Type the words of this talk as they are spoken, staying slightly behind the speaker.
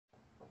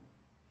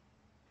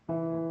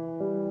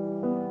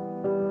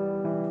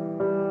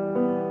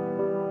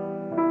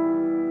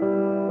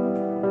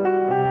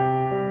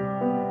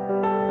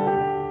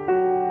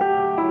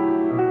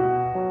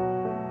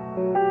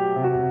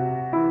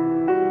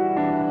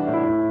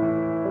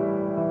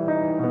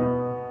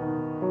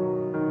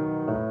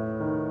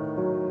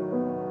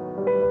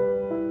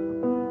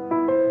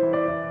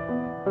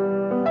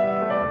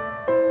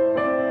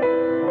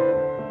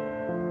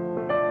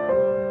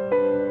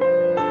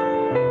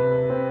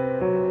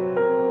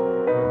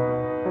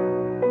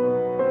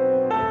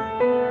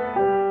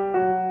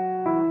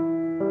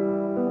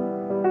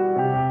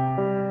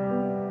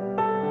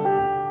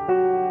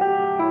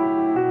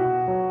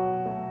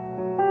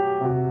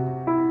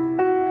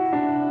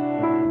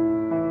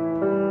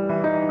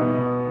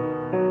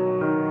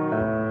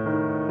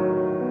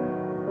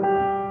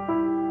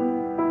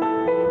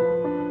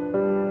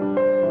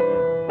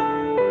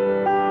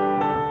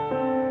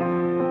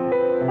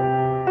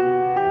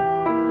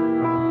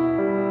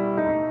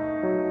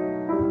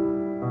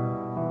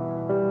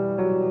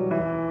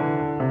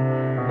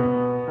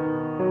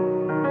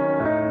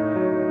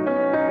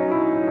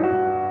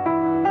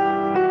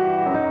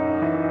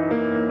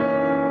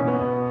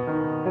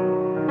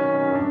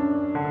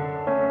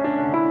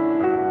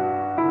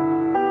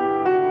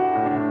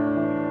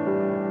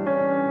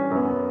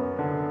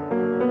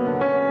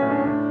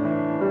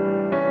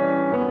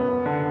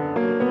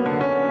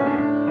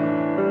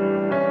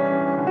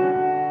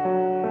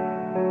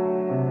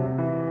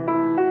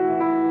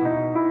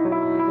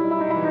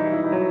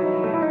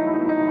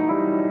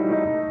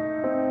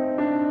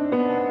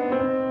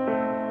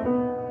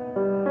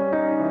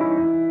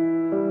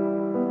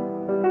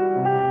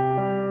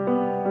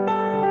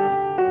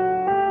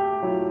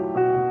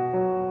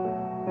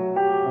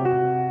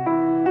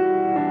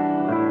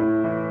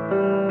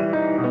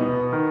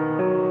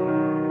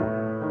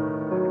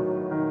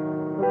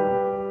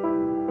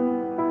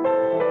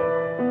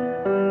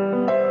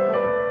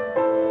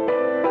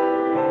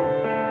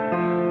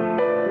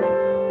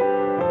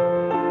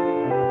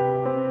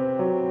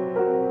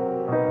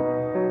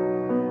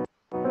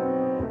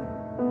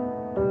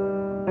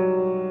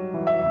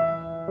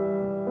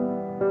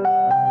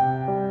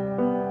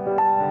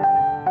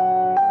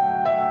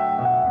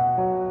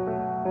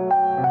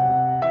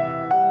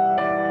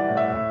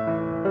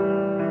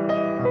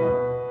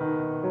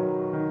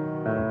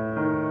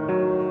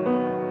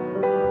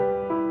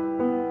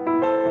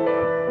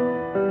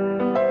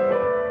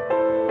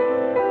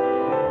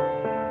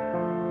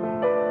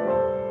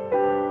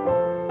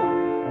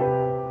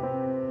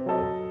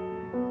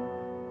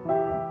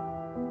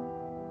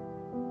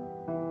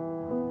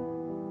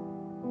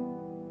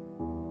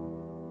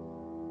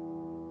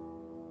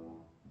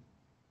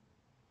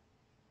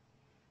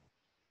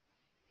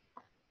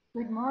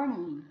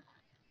morning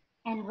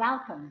and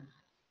welcome.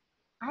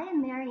 I am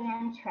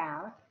Marianne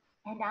Trout,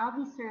 and I'll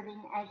be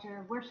serving as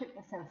your worship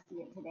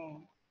associate today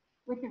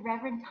with the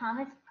Reverend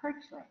Thomas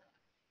Perchlik.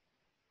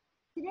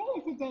 Today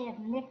is a day of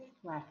mixed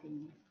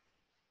blessings.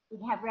 We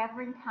have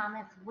Reverend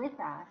Thomas with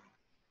us,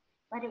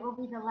 but it will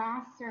be the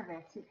last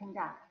service to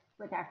conduct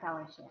with our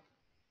fellowship.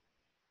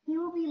 He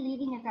will be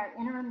leading as our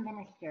interim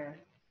minister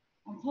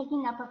and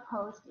taking up a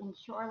post in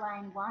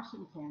Shoreline,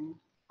 Washington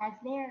as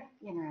their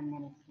interim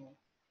minister.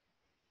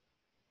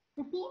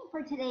 The theme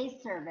for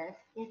today's service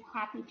is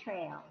Happy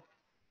Trails.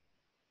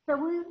 So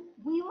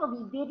we will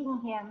be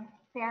bidding him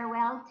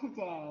farewell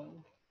today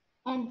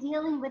and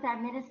dealing with our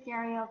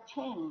ministerial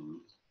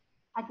change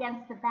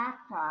against the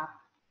backdrop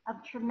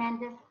of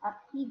tremendous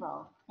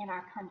upheaval in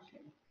our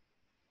country.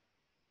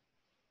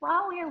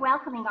 While we are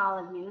welcoming all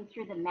of you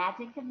through the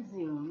magic of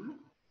Zoom,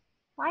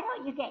 why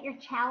don't you get your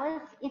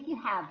chalice if you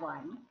have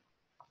one,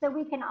 so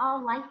we can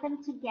all light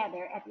them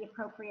together at the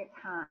appropriate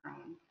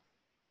time.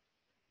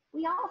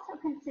 We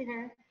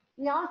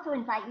also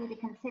invite you to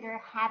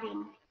consider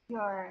having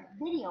your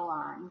video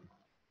on,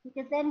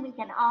 because then we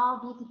can all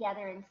be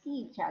together and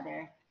see each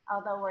other,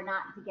 although we're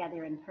not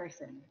together in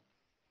person.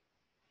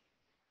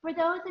 For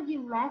those of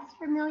you less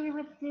familiar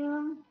with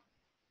Zoom,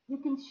 you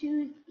can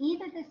choose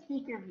either the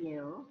speaker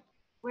view,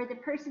 where the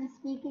person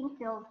speaking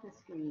fills the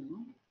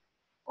screen,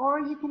 or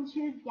you can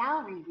choose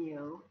gallery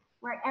view,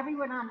 where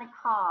everyone on the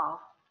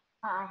call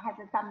has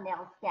a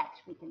thumbnail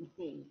sketch we can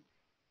see.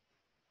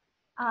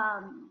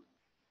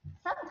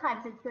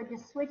 Sometimes it's good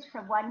to switch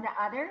from one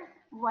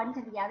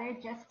to the other,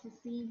 just to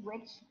see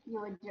which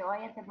you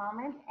enjoy at the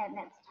moment, and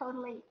that's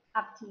totally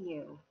up to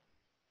you.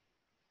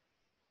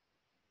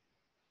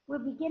 We'll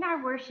begin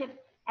our worship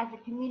as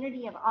a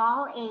community of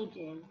all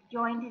ages,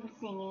 joined in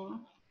singing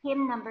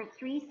hymn number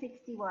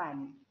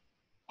 361,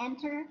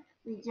 Enter,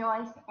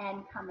 Rejoice,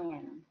 and Come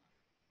In.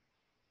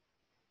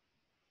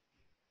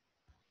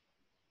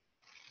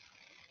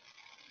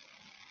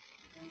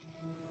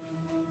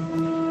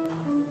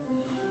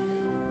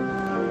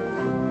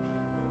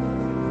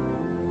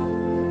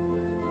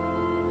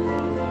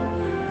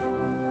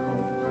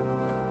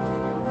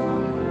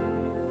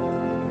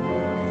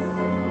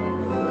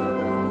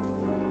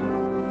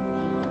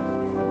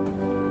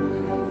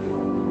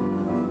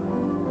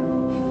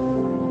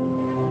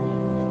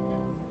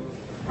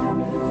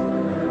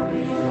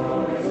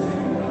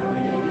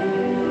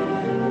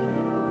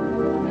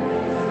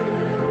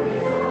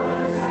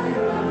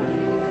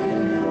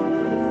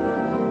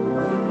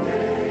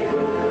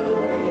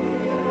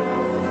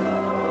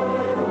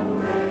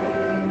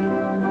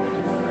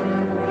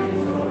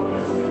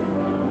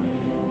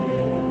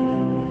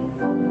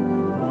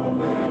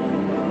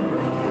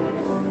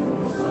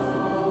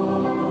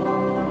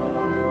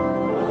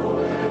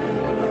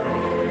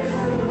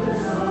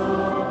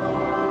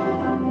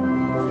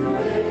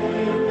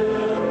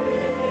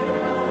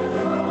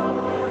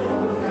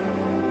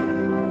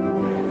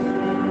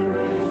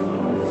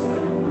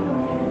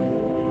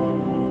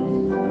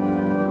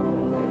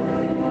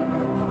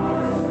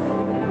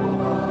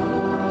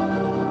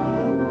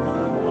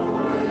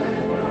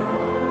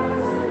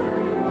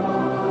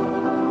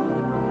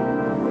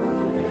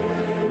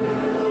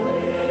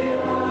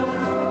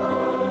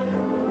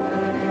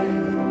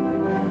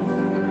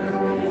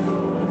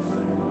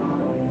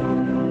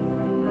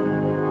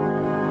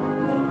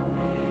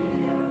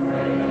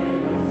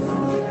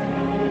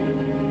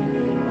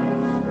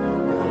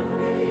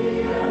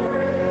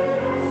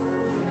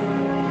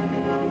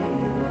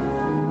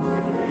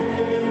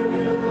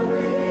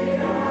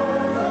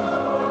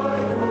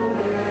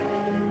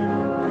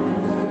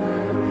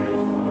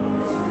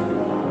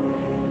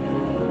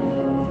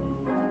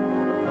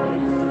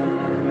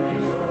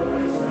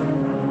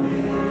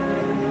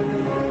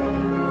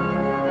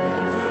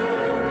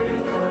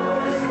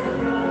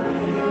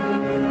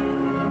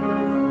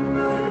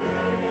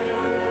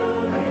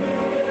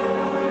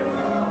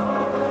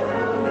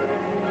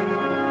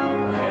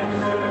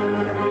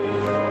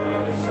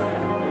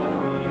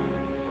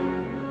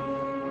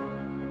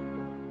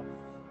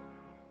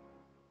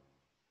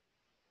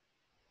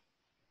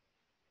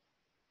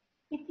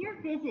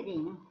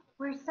 Visiting,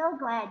 we're so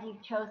glad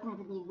you've chosen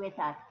to be with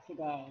us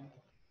today.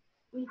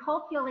 We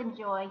hope you'll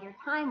enjoy your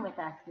time with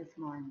us this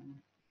morning.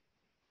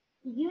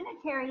 The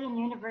Unitarian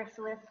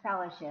Universalist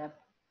Fellowship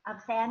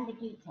of San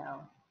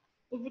Miguel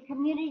is a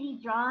community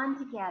drawn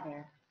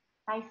together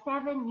by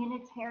 7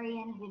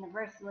 Unitarian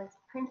Universalist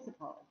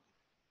principles.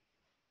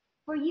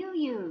 For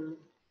UUs,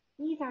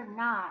 these are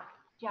not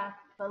just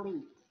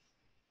beliefs.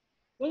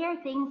 They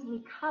are things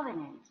we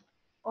covenant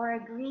or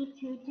agree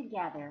to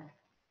together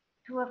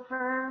to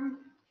affirm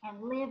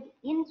and live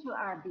into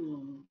our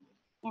being,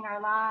 in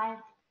our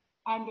lives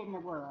and in the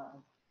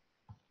world.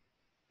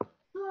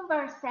 2 of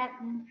our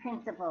 7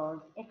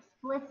 principles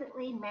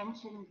explicitly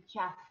mention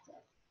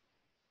justice.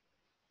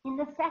 In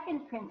the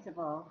second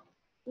principle,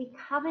 we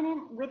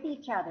covenant with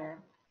each other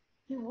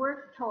to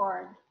work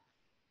toward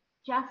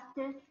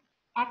justice,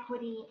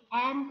 equity,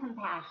 and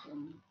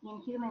compassion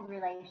in human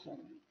relations.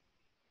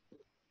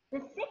 The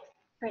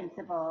 6th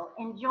principle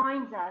and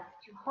joins us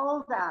to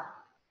hold up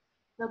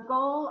the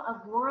goal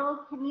of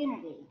world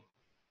community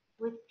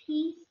with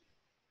peace,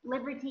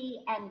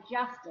 liberty, and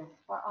justice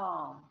for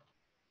all.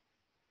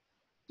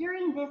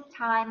 During this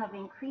time of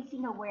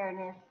increasing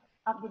awareness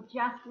of the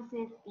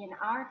justices in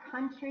our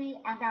country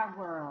and our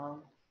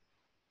world,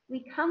 we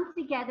come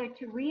together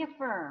to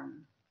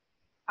reaffirm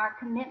our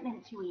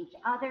commitment to each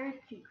other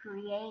to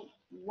create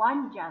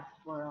one just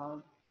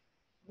world,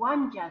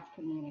 one just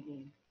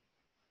community,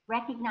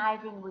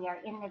 recognizing we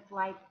are in this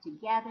life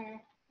together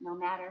no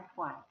matter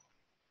what.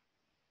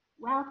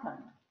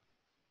 Welcome.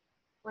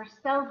 We're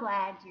so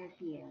glad you're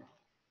here.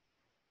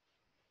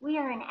 We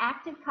are an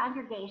active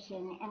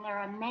congregation and there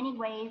are many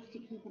ways to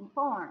keep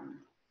informed.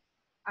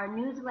 Our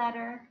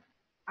newsletter,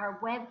 our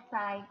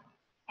website,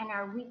 and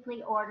our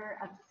weekly order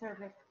of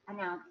service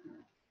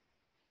announcements.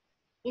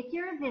 If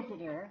you're a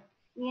visitor,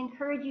 we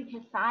encourage you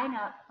to sign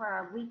up for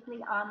our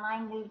weekly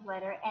online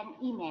newsletter and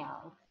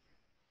emails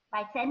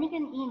by sending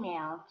an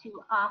email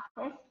to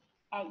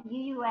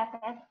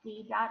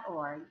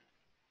office@uufsd.org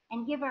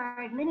and give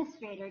our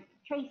administrator,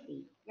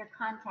 Tracy, your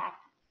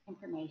contact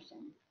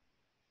information.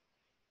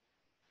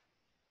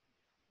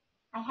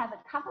 I have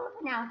a couple of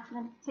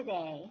announcements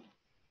today.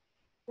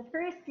 The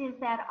first is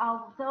that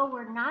although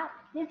we're not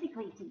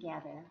physically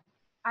together,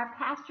 our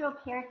pastoral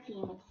care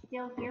team is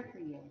still here for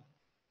you.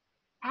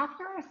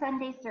 After our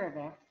Sunday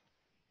service,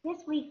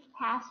 this week's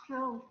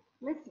pastoral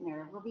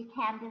listener will be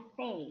Candace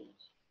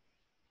Sage.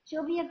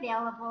 She'll be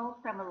available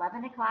from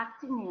 11 o'clock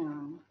to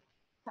noon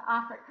to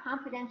offer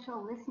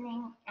confidential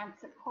listening and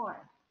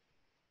support.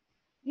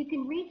 You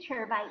can reach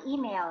her by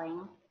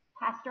emailing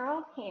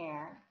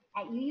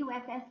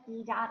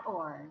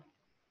pastoralcare@uufsd.org.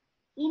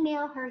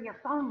 Email her your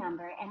phone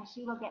number and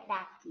she will get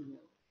back to you.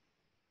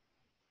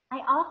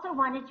 I also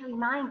wanted to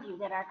remind you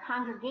that our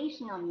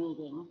congregational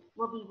meeting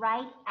will be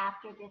right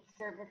after this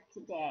service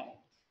today.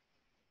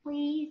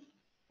 Please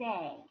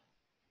stay.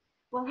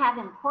 We'll have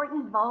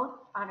important votes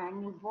on our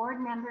new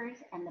board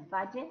members and the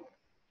budget,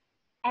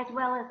 as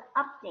well as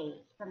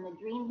updates from the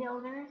Dream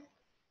Builders,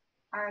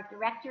 our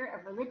Director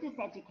of Religious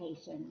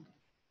Education,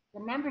 the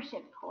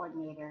Membership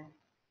Coordinator,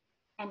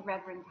 and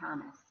Reverend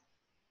Thomas.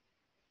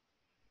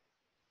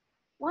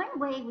 One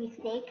way we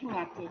stay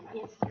connected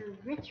is through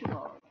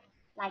rituals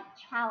like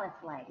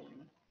chalice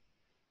lighting.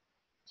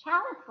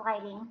 Chalice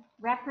lighting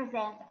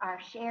represents our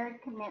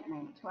shared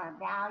commitment to our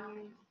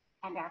values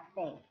and our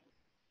faith.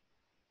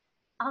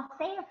 I'll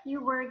say a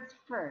few words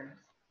first,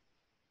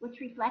 which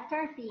reflect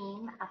our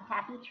theme of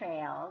happy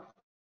trails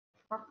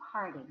or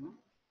parting.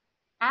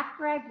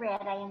 After I've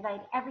read, I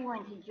invite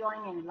everyone to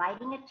join in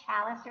lighting a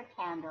chalice or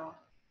candle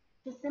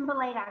to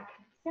symbolize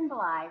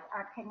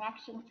our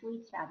connection to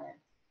each other.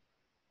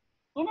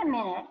 In a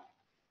minute,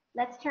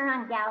 let's turn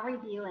on gallery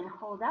view and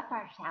hold up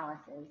our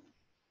chalices,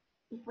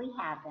 if we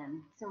have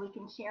them, so we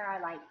can share our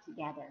light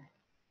together.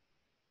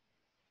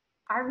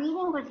 Our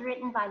reading was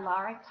written by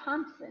Laura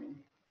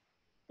Thompson.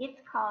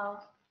 It's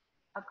called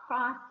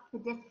Across the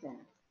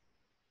Distance.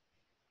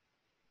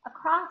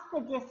 Across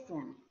the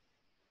distance,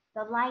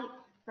 the light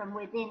from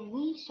within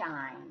me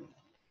shines,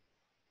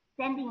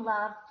 sending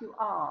love to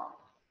all.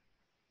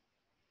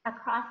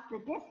 Across the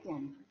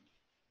distance,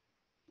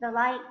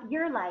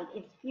 your light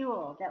is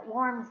fuel that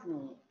warms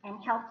me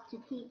and helps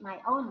to keep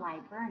my own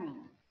light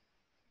burning.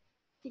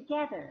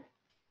 Together,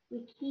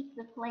 we keep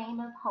the flame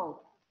of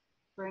hope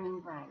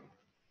burning bright.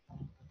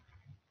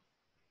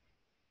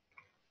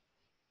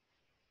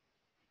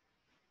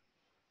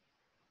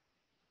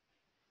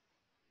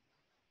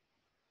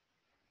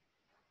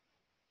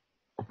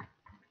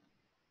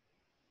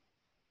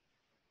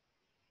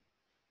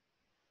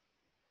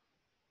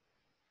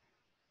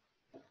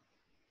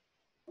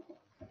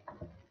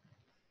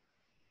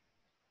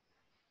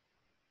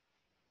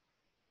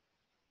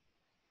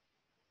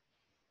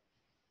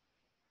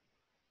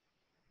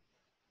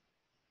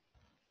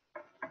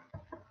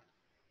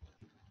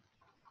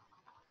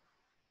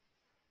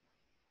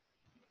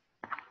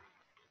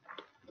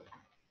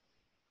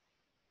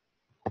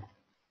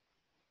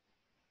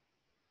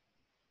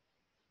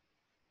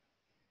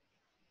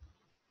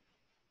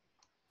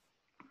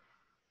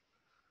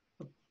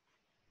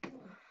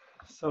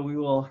 So we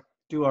will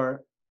do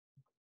our,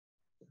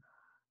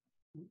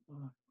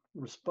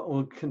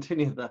 we'll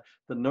continue the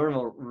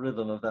normal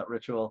rhythm of that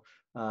ritual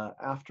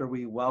after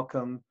we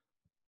welcome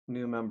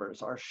new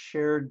members. Our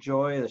shared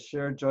joy, the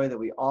shared joy that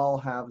we all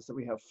have is that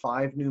we have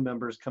 5 new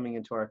members coming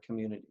into our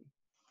community.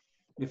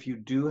 If you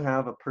do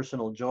have a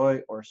personal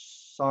joy or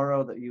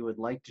sorrow that you would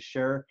like to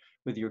share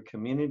with your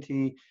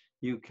community,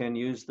 you can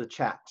use the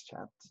chat.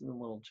 The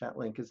little chat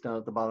link is down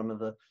at the bottom of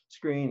the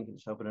screen. You can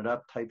just open it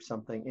up, type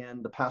something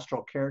in. The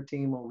pastoral care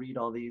team will read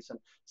all these, and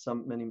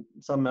some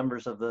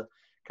members of the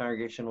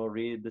congregation will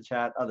read the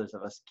chat. Others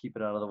of us keep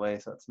it out of the way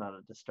so it's not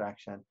a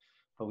distraction.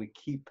 But we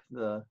keep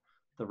the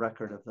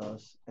record of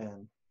those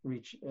and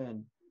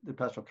the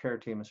pastoral care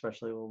team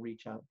especially will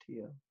reach out to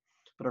you.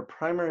 But our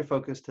primary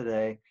focus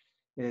today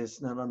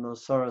is not on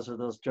those sorrows or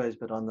those joys,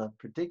 but on the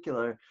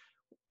particular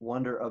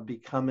wonder of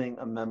becoming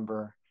a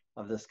member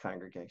of this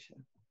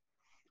congregation.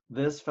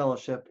 This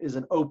fellowship is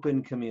an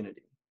open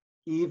community.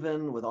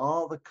 Even with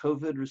all the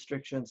COVID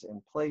restrictions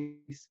in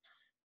place,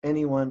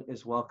 anyone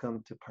is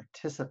welcome to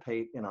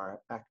participate in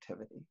our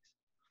activities.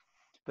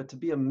 But to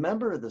be a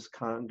member of this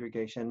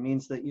congregation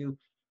means that you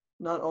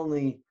not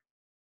only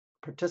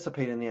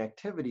participate in the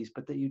activities,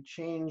 but that you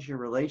change your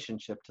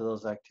relationship to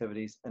those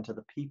activities and to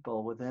the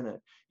people within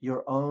it.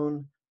 Your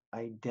own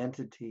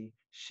identity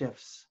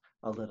shifts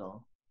a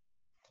little.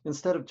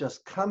 Instead of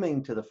just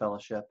coming to the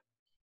fellowship,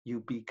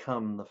 you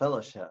become the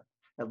fellowship,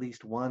 at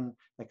least one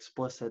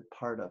explicit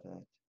part of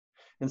it.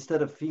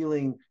 Instead of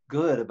feeling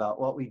good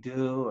about what we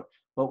do or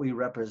what we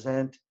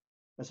represent,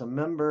 as a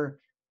member,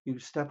 you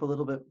step a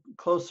little bit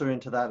closer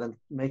into that and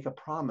make a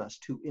promise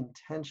to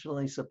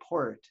intentionally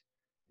support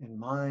in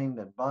mind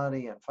and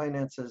body and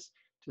finances,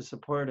 to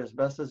support as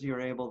best as you're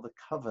able the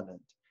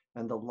covenant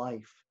and the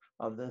life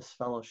of this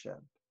fellowship.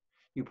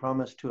 You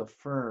promise to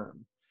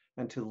affirm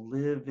and to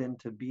live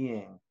into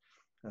being,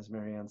 as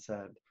Marianne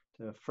said,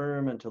 to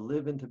affirm and to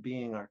live into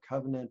being our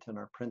covenant and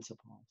our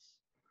principles.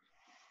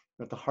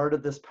 At the heart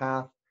of this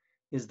path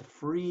is the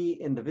free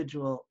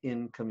individual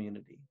in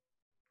community.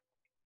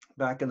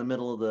 Back in the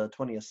middle of the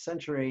 20th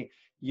century,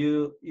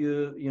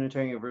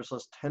 Unitarian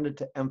Universalists tended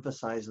to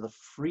emphasize the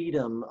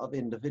freedom of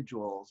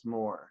individuals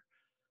more.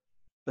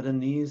 But in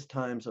these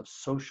times of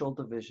social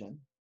division,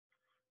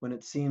 when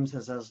it seems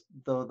as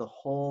though the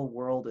whole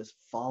world is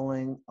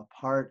falling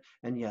apart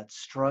and yet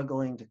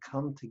struggling to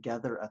come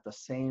together at the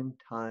same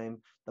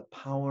time, the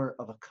power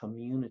of a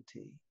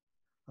community,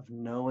 of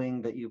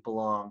knowing that you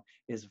belong,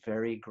 is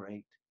very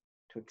great.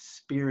 To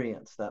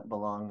experience that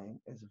belonging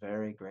is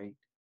very great.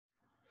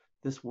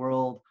 This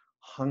world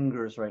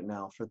hungers right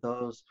now for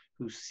those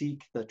who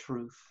seek the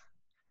truth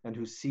and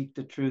who seek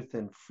the truth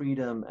in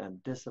freedom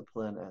and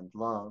discipline and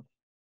love.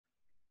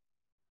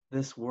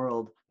 This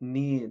world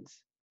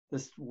needs,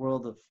 this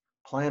world of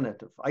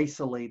planet of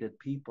isolated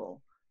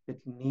people, it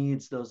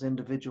needs those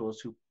individuals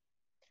who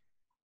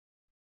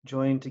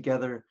join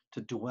together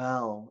to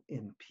dwell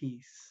in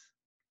peace.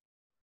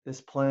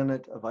 This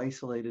planet of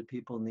isolated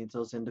people needs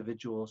those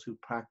individuals who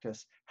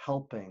practice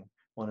helping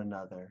one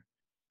another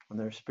on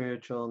their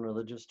spiritual and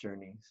religious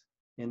journeys,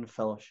 in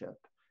fellowship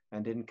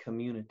and in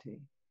community.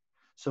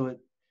 So it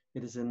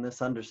is in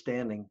this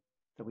understanding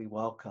that we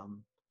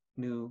welcome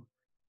new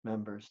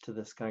members to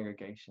this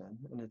congregation.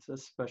 And it's a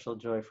special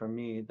joy for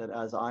me that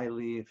as I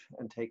leave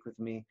and take with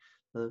me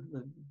the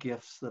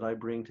gifts that I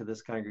bring to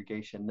this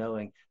congregation,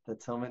 knowing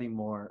that so many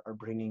more are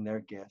bringing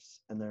their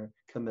gifts and their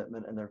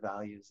commitment and their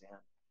values in.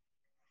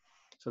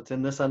 So it's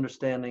in this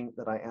understanding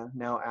that I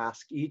now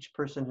ask each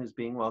person who's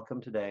being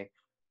welcomed today,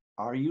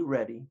 are you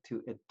ready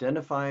to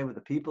identify with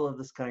the people of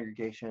this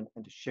congregation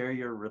and to share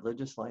your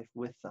religious life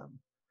with them?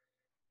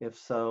 If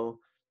so,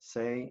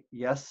 say,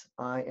 yes,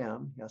 I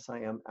am. Yes, I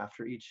am,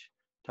 after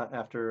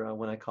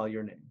when I call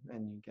your name,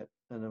 and you get,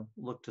 and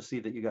look to see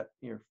that you got,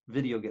 your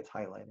video gets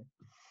highlighted.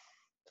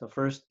 So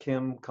first,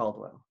 Kim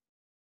Caldwell.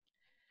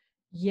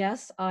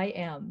 Yes, I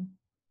am.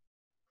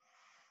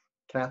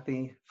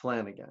 Kathy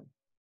Flanagan.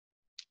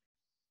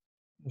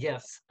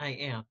 Yes, I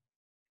am.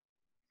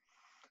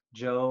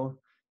 Joe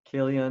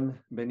Killian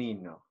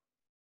Benigno.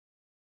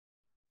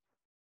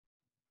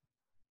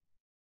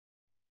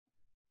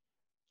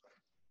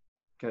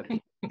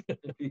 Good.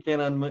 If you can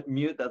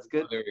unmute, that's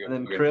good. There you And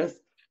then go.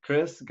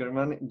 Chris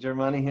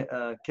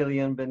Germani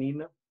Killian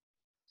Benigno.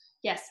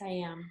 Yes, I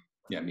am.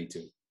 Yeah, me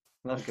too.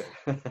 Okay.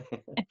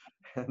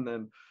 And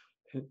then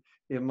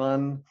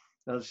Iman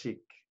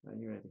El-Sheikh. Are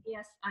you ready?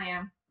 Yes, I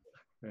am.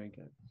 Very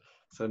good.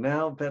 So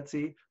now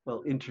Betsy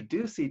will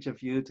introduce each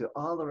of you to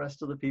all the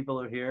rest of the people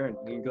who are here, and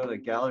you can go to the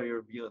gallery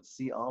review and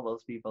see all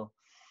those people.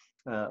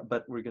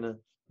 But we're going to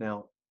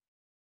now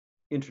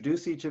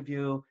introduce each of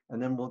you, and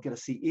then we'll get to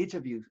see each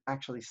of you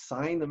actually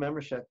sign the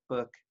membership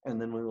book, and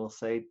then we will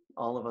say,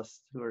 all of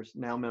us who are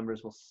now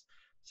members will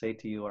say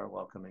to you our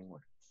welcoming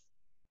words.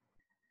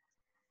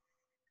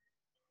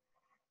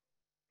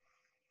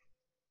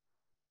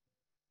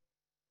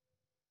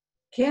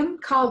 Kim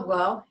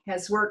Caldwell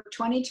has worked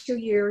 22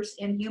 years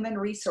in human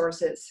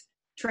resources,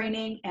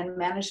 training, and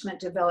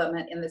management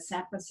development in the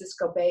San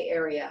Francisco Bay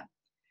Area.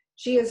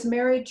 She is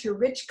married to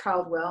Rich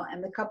Caldwell,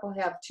 and the couple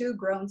have 2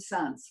 grown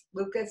sons,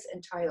 Lucas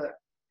and Tyler.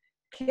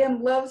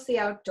 Kim loves the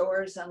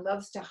outdoors and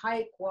loves to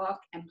hike, walk,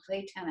 and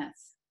play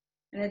tennis.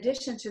 In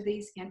addition to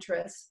these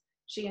interests,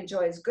 she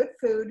enjoys good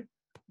food,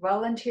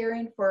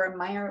 volunteering for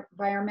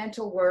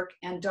environmental work,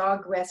 and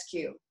dog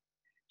rescue.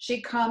 She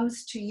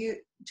comes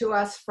to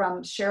us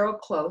from Cheryl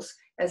Close,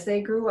 as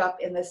they grew up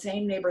in the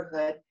same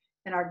neighborhood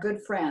and are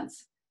good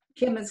friends.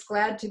 Kim is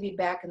glad to be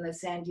back in the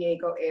San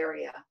Diego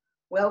area.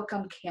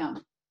 Welcome, Kim.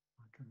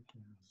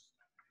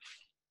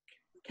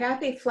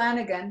 Kathy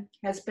Flanagan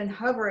has been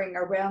hovering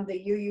around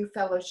the UU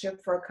Fellowship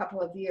for a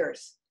couple of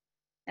years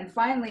and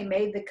finally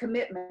made the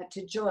commitment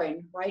to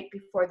join right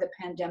before the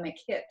pandemic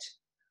hit.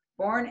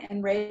 Born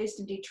and raised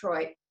in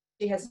Detroit,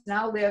 she has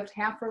now lived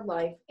half her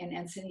life in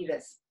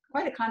Encinitas.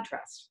 Quite a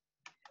contrast.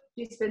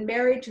 She's been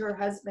married to her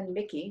husband,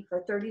 Mickey,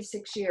 for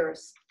 36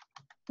 years.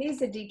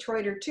 He's a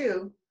Detroiter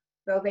too,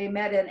 though they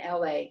met in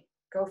LA.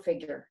 Go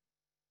figure.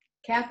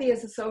 Kathy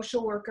is a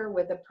social worker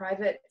with a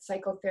private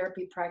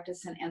psychotherapy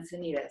practice in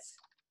Encinitas.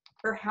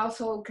 Her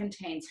household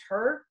contains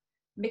her,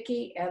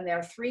 Mickey, and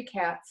their 3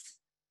 cats,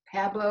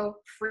 Pablo,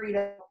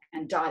 Frida,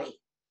 and Dottie.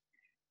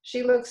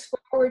 She looks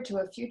forward to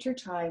a future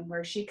time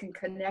where she can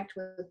connect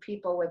with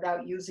people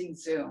without using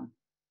Zoom.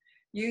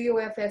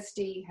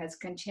 UUFSD has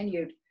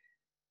continued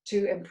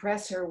to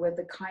impress her with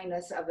the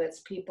kindness of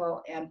its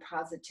people and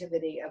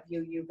positivity of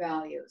UU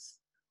values.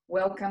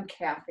 Welcome,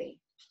 Kathy.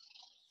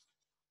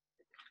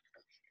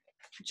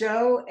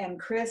 Joe and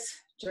Chris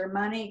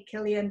Germani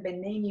Killian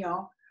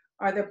Benigno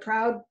are the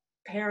proud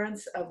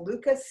parents of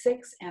Lucas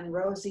 6 and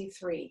Rosie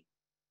 3.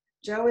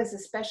 Joe is a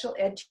special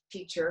ed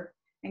teacher,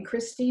 and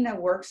Christina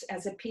works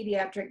as a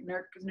pediatric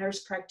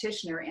nurse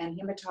practitioner and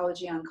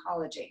hematology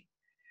oncology.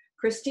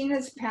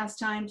 Christina's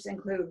pastimes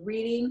include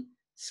reading,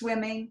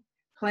 swimming,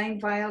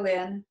 playing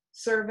violin,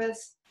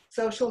 service,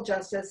 social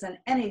justice, and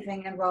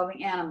anything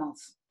involving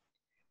animals.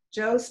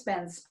 Joe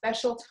spends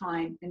special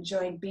time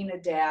enjoying being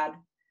a dad,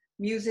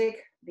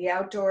 music, the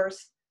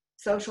outdoors,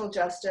 social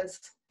justice,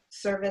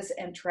 service,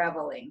 and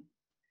traveling.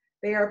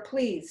 They are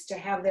pleased to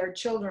have their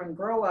children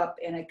grow up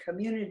in a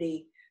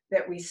community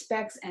that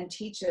respects and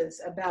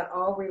teaches about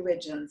all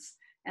religions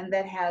and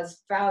that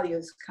has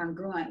values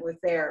congruent with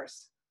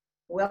theirs.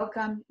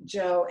 Welcome,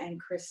 Joe and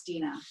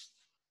Christina.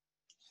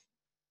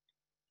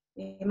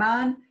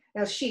 Iman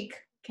El-Sheikh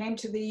came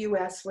to the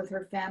US with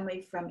her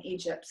family from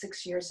Egypt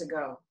 6 years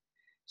ago.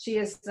 She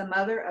is the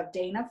mother of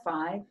Dana,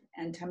 5,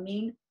 and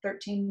Tamim,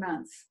 13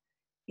 months.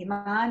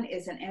 Iman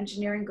is an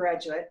engineering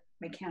graduate,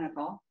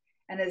 mechanical,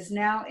 and is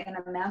now in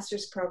a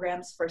master's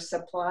programs for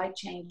supply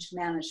chain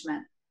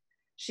management.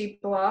 She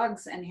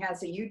blogs and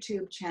has a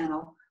YouTube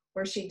channel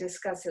where she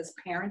discusses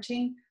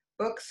parenting,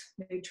 books,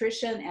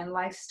 nutrition, and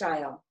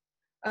lifestyle.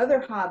 Other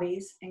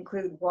hobbies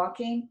include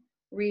walking,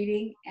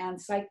 reading,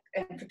 and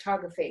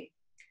photography.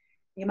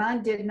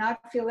 Iman did not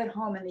feel at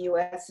home in the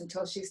US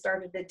until she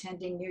started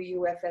attending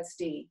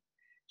UUFSD.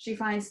 She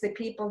finds the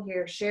people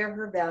here share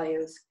her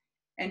values,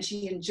 and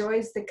she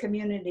enjoys the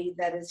community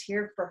that is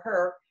here for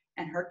her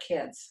and her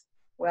kids.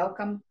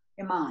 Welcome,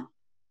 Iman.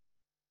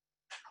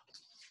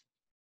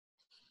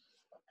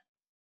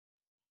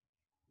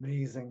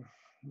 Amazing,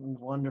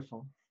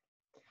 wonderful.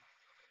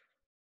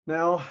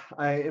 Now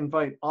I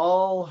invite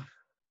all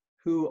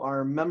who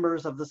are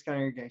members of this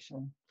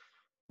congregation,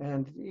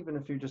 and even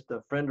if you're just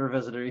a friend or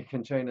visitor, you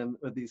can join in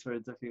with these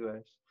words if you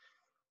wish.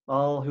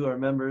 All who are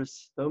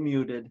members, though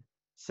muted,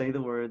 say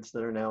the words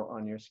that are now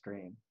on your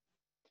screen.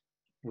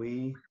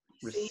 We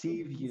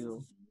receive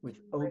you with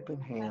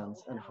open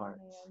hands and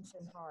hearts.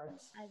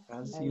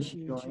 As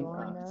you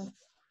join us,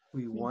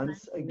 we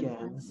once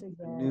again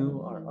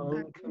renew our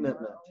own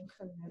commitment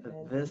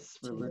to this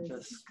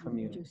religious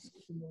community.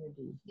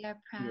 We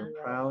are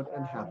proud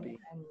and happy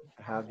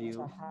to have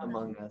you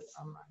among us.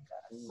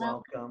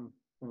 Welcome,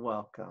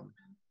 welcome,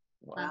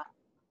 welcome.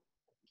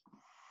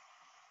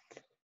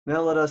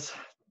 Now let us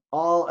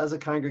all as a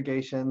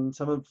congregation,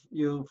 some of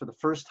you for the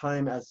first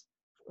time as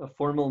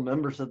formal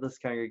members of this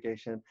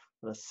congregation,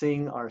 let us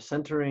sing our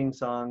centering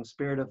song,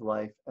 Spirit of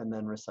Life, and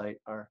then recite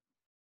our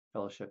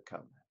fellowship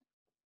covenant.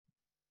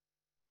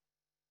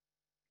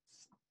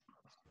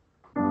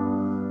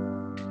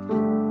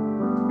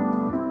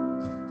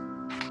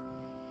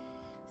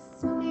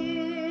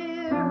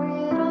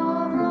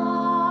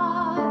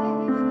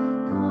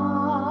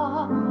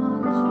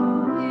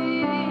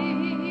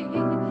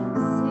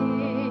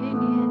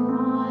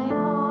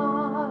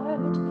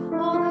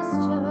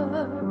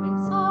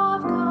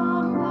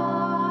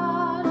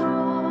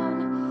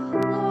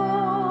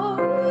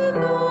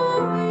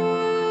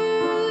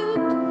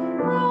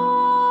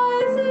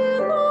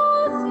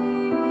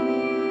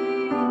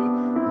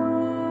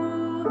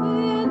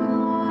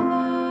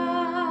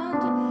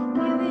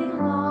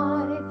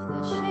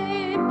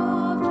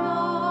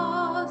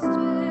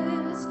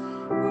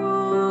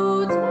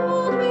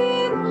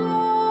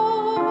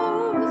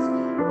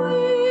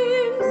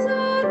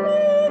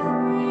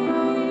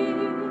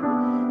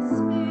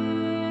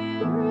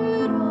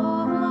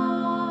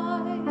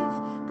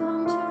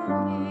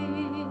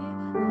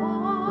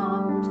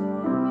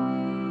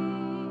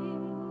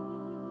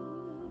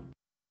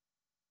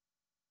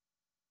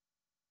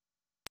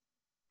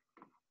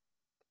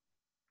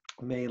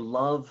 May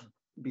love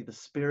be the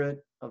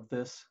spirit of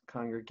this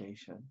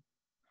congregation.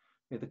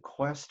 May the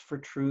quest for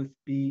truth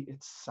be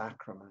its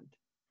sacrament,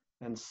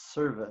 and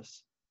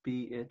service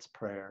be its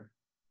prayer.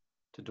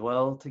 To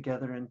dwell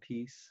together in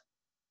peace,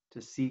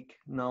 to seek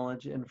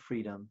knowledge and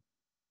freedom,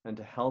 and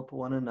to help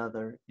one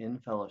another in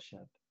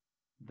fellowship.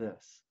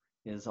 This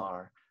is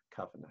our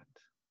covenant.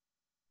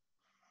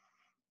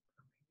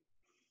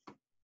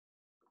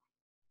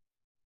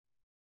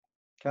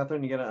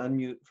 Catherine, you gotta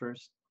unmute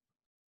first.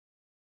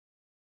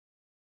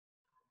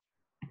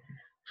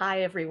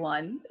 Hi,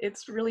 everyone.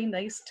 It's really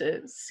nice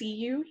to see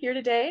you here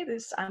today.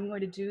 I'm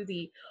going to do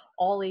the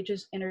all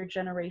ages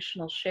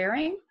intergenerational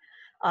sharing.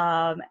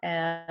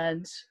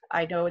 And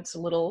I know it's a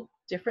little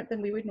different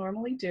than we would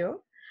normally do,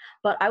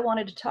 but I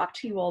wanted to talk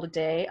to you all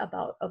today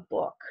about a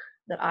book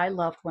that I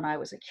loved when I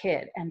was a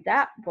kid, and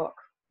that book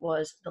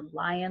was The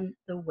Lion,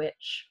 the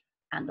Witch,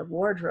 and the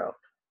Wardrobe.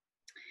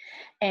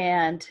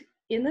 And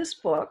in this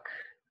book,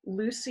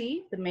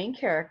 Lucy, the main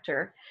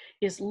character,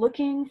 is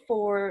looking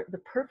for the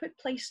perfect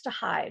place to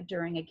hide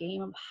during a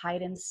game of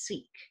hide and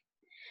seek.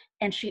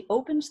 And she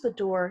opens the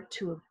door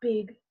to a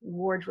big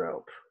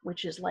wardrobe,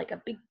 which is like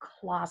a big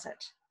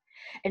closet.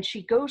 And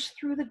she goes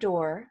through the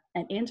door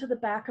and into the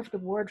back of the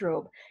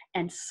wardrobe,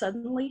 and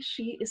suddenly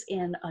she is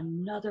in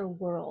another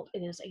world.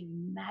 It is a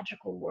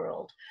magical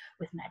world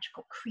with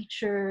magical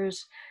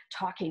creatures,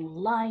 talking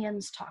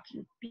lions,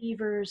 talking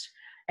beavers,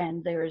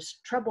 and there's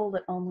trouble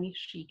that only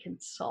she can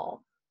solve.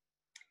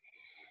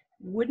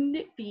 Wouldn't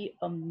it be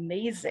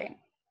amazing,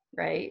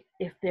 right,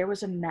 if there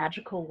was a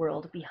magical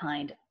world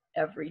behind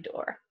every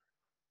door?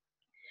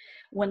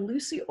 When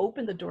Lucy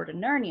opened the door to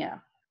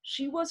Narnia,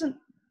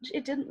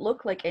 it didn't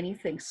look like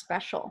anything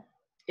special.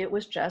 It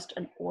was just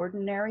an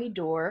ordinary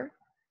door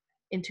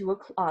into a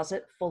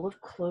closet full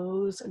of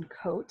clothes and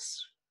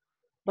coats.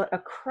 But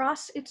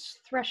across its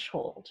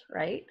threshold,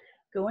 right,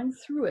 going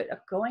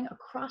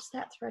across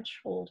that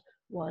threshold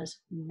was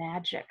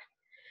magic.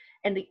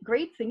 And the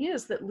great thing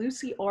is that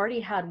Lucy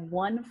already had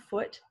one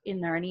foot in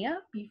Narnia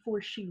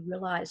before she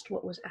realized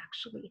what was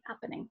actually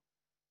happening.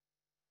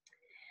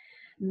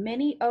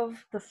 Many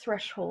of the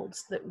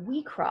thresholds that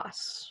we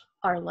cross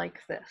are like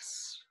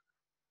this.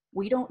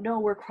 We don't know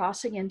we're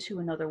crossing into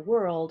another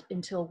world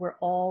until we're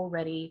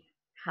already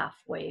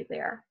halfway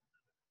there.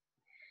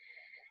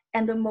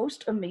 And the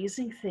most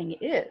amazing thing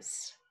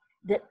is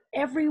that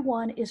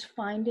everyone is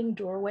finding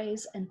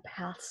doorways and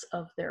paths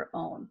of their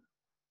own.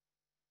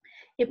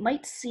 It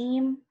might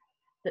seem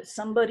that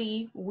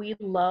somebody we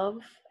love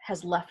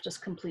has left us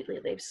completely.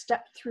 They've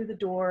stepped through the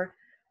door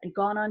and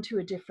gone onto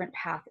a different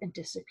path and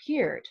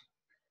disappeared.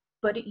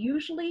 But it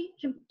usually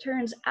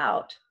turns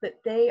out that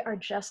they are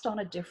just on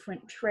a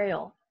different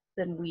trail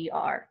than we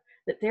are,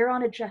 that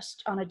they're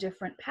just on a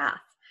different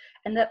path,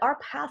 and that our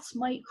paths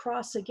might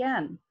cross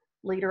again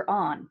later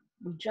on.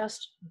 We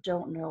just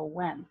don't know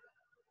when.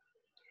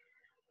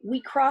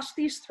 We cross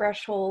these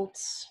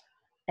thresholds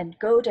and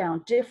go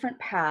down different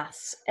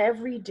paths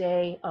every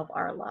day of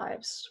our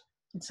lives.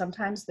 And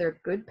sometimes they're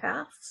good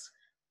paths,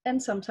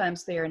 and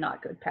sometimes they are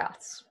not good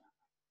paths.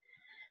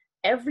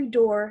 Every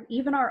door,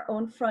 even our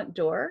own front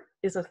door,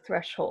 is a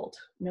threshold,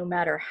 no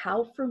matter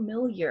how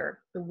familiar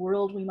the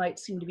world we might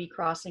seem to be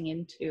crossing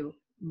into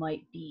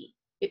might be.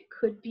 It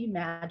could be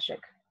magic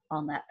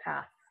on that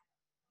path.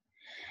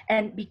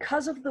 And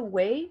because of the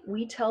way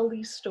we tell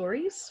these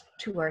stories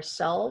to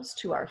ourselves,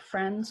 to our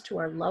friends, to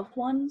our loved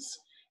ones,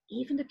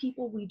 even to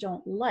people we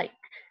don't like,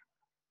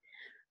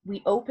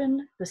 we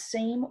open the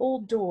same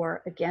old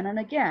door again and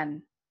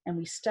again, and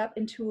we step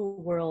into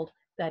a world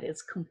that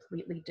is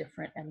completely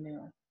different and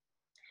new.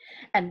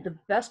 And the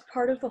best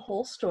part of the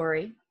whole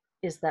story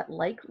is that,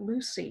 like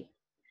Lucy,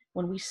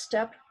 when we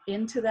step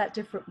into that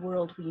different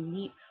world, we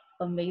meet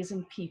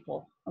amazing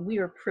people. And we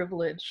are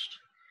privileged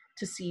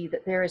to see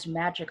that there is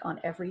magic on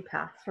every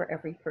path for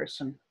every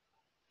person.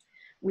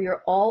 We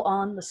are all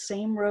on the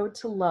same road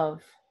to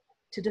love,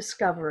 to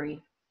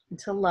discovery, and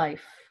to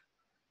life,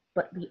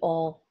 but we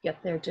all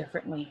get there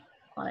differently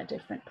on a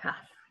different path.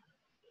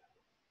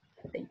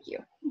 Thank you.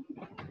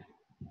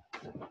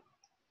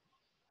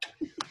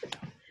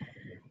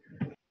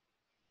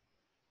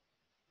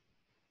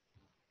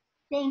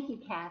 Thank you,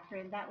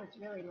 Catherine. That was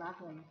really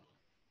lovely.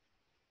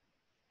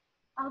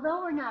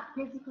 Although we're not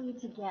physically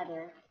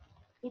together,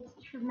 it's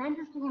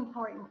tremendously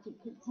important to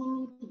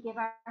continue to give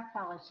our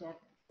fellowship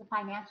the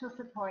financial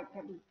support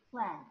that we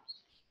pledge,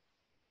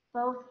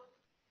 both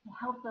to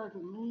help those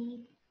in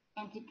need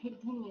and to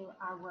continue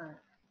our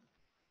work.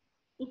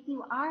 If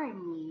you are in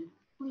need,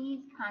 please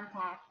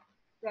contact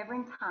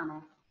Reverend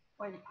Thomas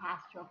or the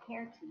pastoral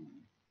care team.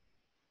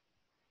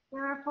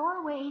 There are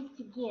 4 ways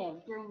to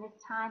give during this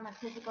time of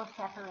physical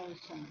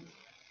separation.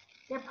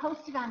 They're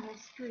posted on your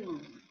screen.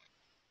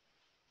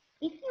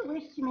 If you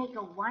wish to make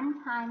a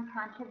one-time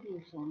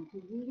contribution to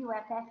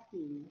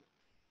UUFSD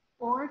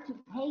or to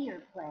pay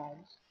your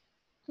pledge,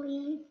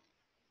 please,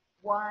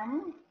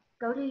 1,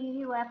 go to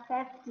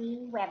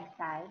UUFSD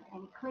website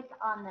and click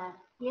on the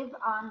Give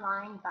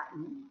Online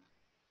button,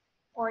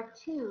 or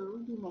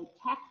 2, you may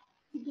text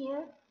to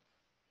give,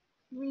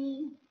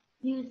 3,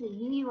 use the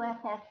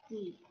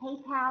UUFSD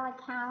PayPal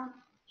account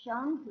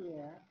shown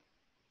here,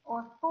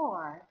 or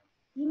 4,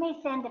 you may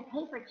send a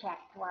paper check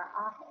to our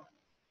office.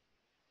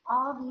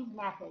 All these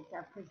methods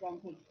are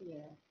presented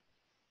here.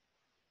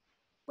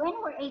 When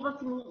we're able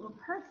to meet in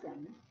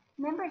person,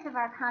 members of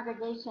our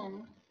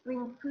congregation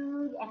bring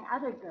food and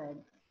other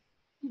goods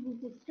to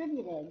be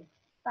distributed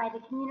by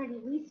the Community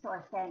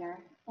Resource Center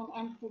in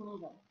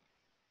Encinitas.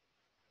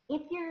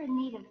 If you're in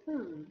need of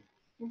food,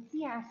 the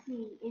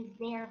CRC is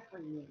there for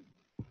you.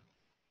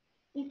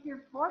 If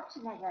you're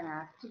fortunate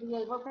enough to be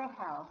able to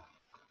help,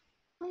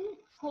 please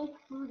take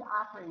food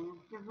offerings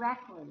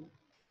directly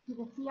to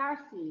the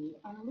CRC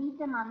and leave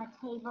them on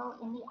the table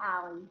in the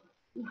alley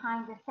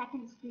behind the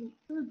 2nd Street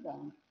Food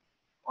Bank,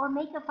 or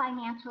make a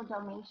financial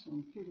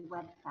donation through the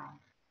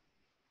website.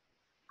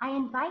 I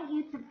invite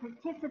you to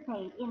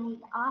participate in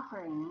these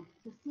offerings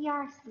to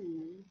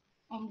CRC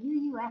and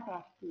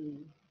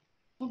UUFSD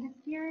in the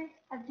spirit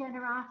of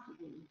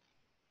generosity,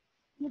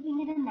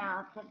 giving an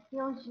amount that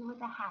fills you with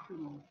the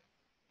happiness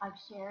of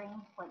sharing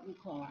what you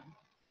can.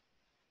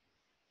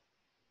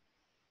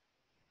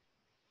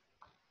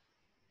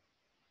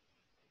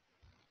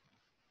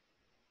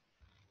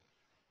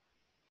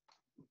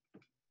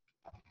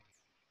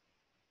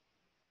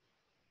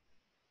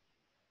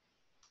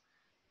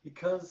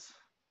 Because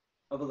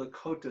of a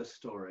Lakota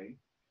story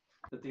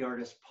that the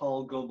artist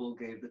Paul Goebel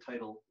gave the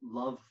title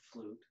Love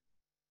Flute,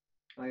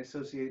 I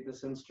associate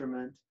this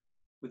instrument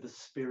with the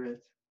spirit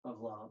of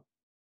love.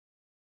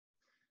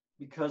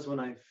 Because when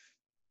I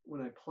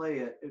play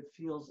it, it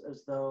feels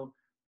as though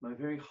my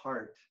very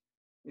heart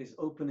is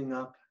opening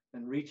up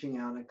and reaching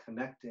out and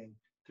connecting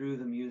through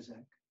the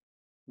music.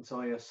 And so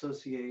I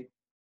associate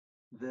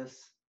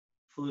this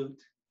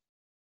flute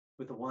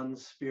with the one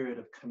spirit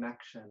of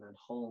connection and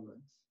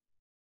wholeness.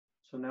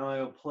 So now I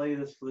will play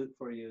this flute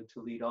for you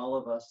to lead all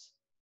of us,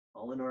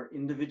 all in our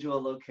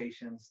individual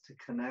locations, to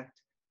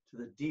connect to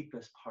the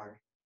deepest part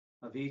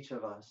of each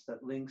of us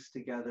that links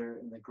together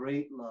in the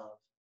great love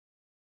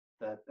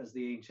that, as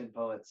the ancient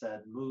poet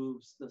said,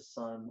 moves the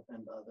sun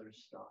and other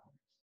stars.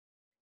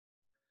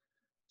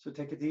 So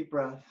take a deep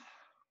breath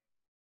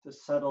to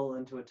settle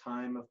into a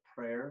time of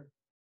prayer,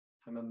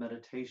 time of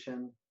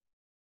meditation,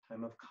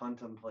 time of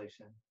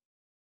contemplation.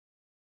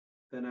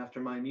 Then after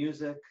my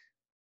music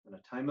and a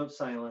time of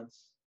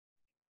silence,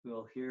 we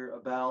will hear a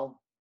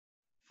bell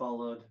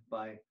followed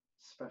by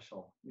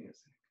special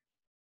music.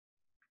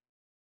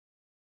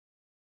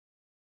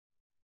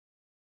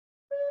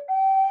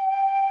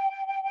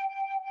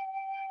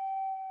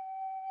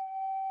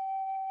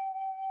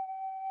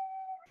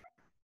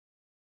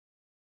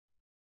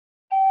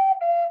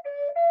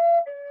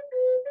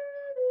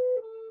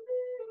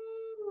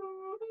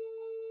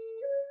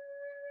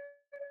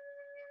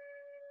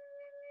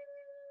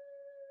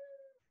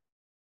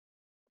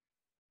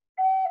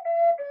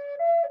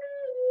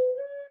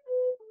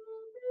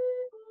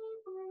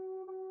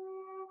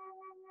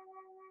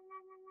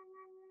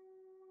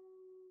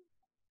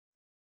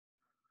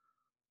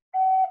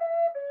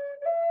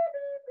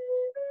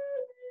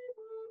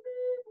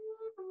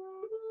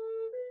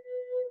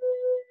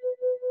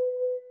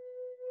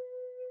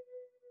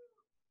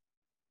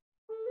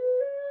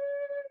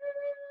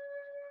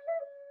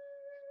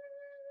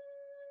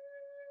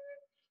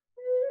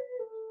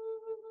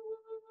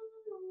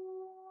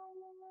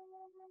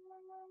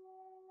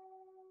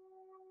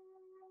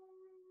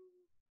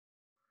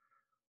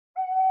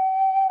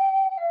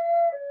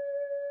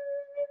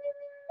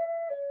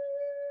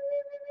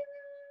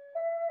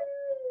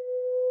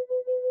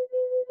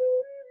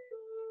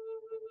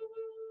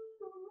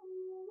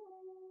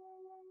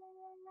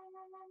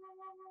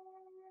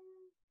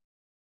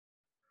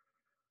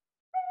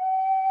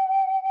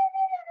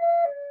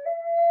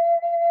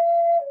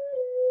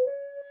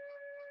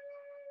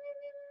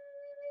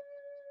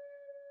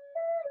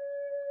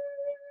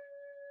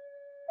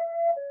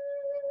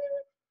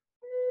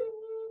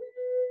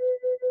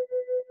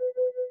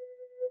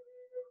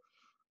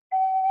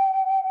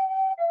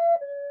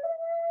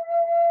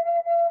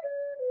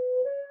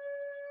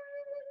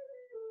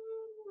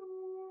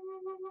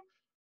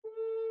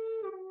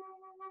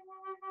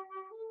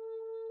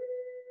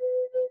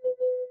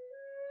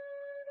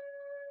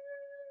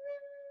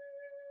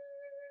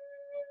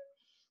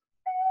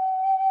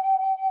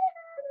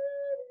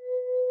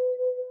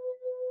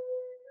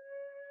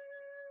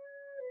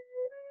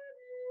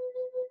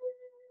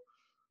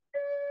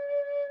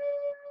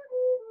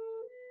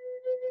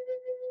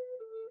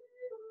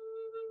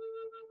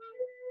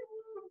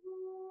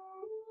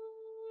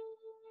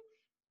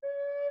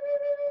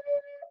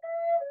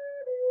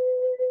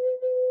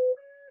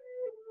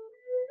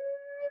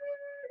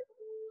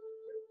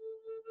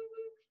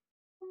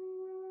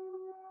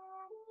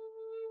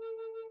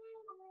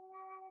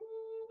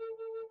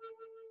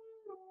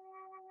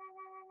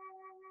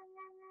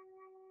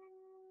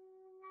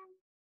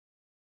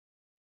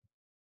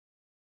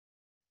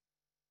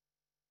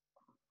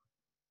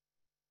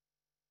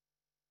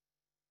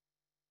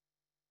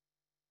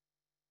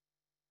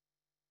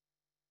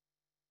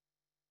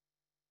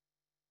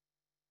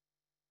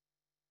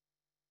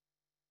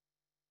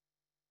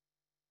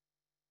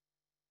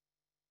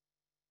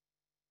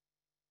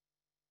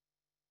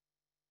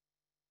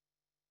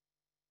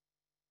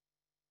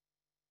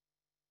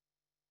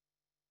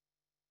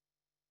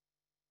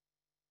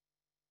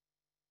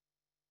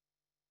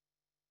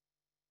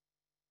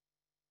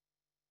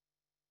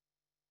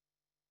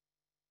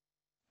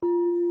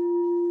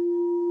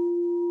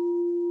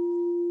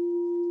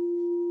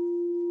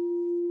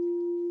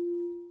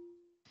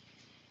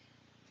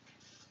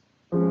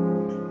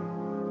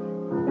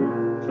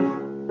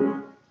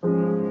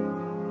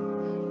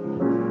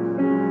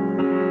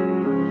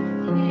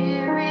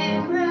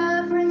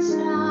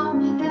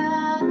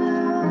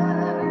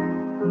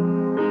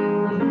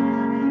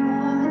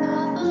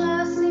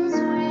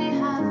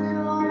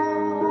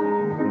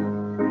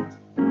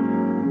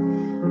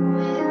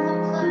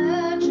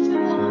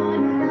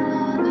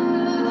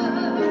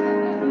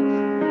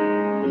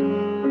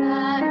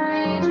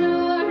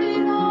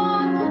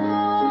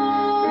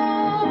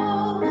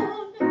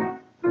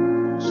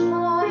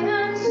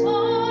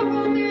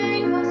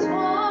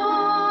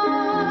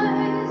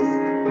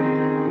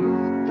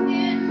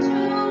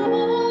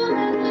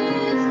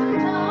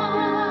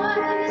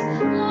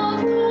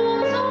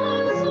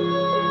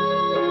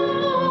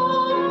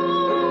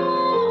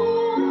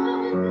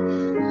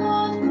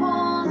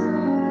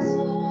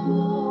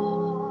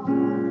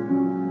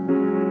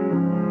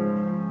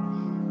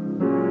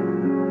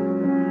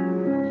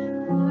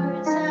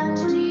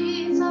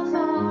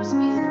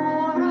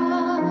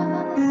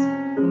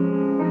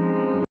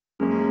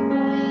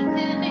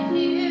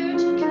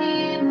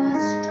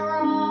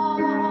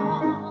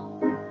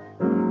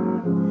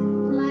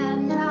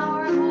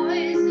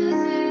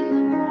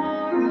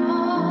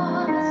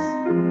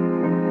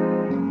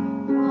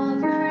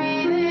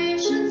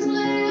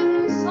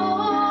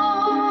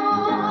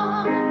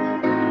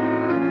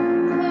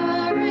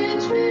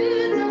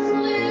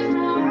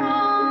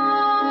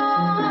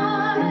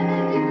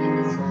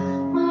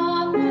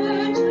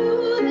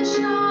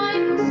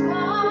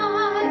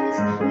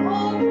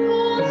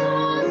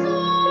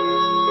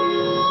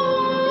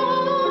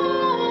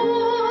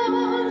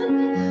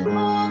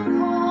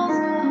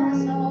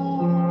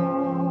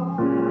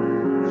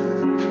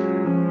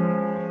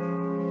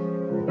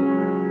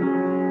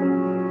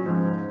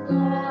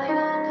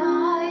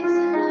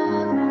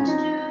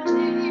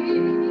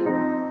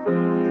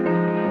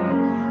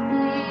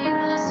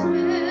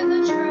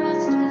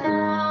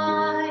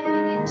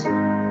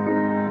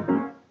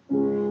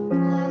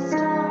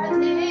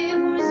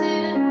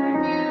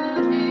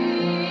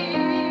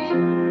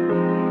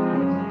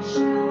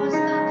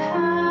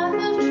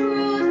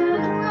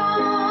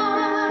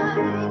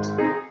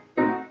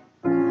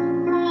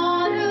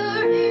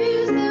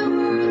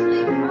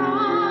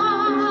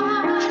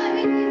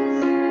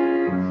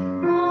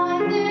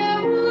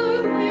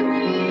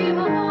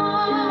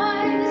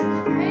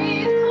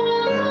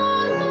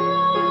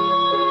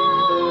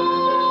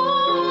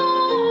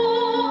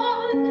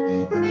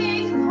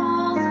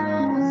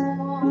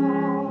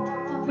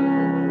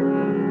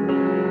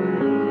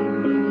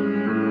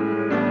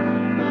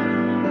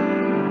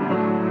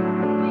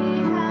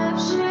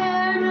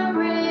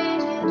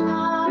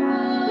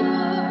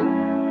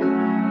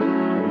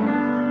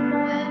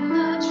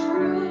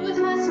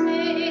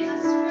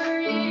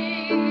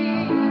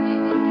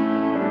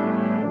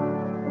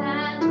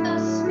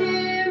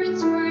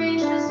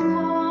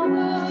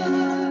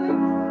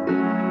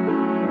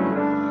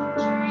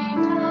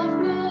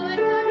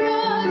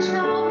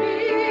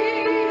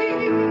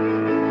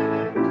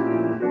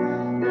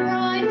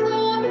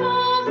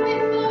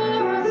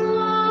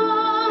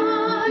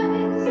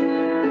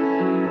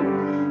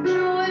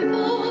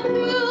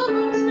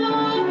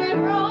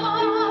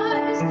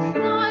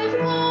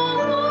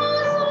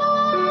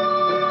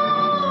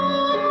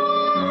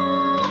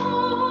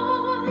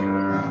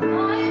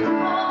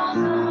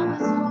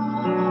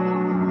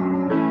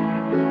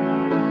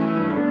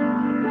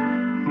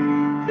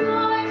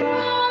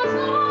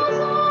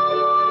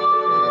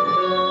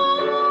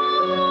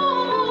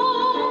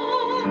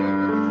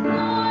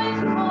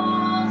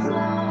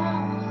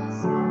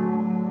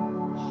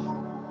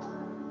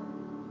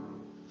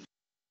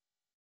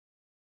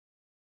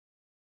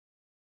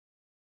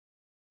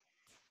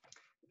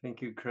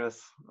 Thank you,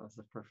 Chris. That was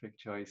the perfect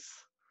choice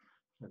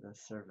for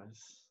this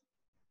service.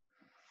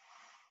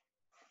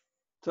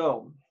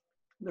 So,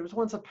 there was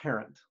once a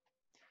parent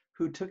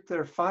who took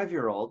their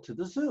 5-year-old to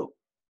the zoo.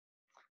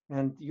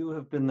 And you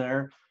have been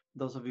there,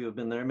 those of you who have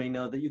been there may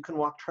know that you can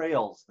walk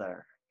trails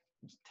there.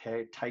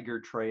 There's tiger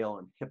trail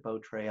and hippo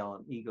trail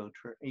and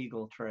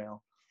eagle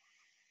trail.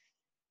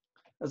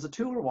 As the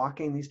two were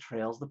walking these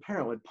trails, the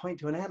parent would point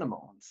to an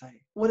animal and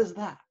say, "What is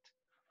that?"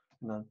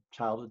 And the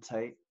child would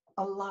say,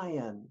 "A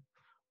lion."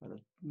 Or the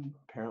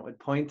parent would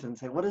point and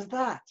say, "What is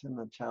that?" And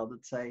the child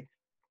would say,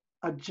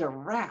 "A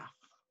giraffe."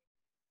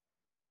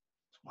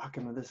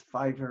 Walking with this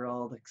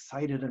 5-year-old,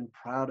 excited and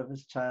proud of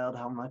his child,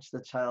 how much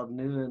the child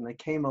knew. And they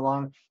came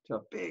along to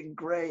a big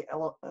gray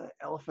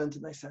elephant,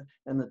 and they said,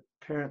 and the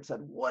parent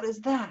said, "What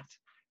is that?"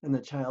 And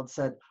the child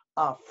said,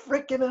 "A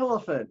frickin'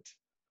 elephant."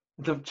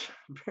 The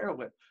parent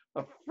went,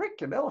 "A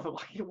frickin'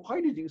 elephant?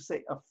 Why did you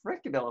say a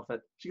frickin'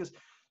 elephant?" She goes,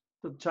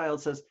 the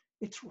child says,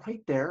 "It's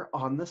right there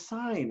on the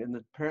sign." And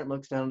the parent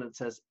looks down and it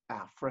says,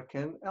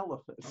 "African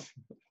elephant."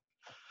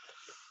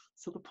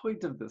 So the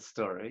point of this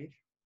story,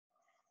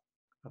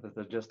 other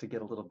than just to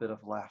get a little bit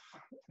of laugh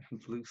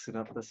and loosen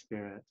up the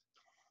spirit,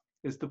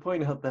 is to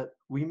point out that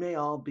we may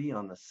all be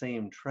on the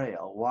same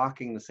trail,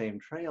 walking the same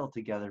trail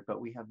together, but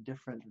we have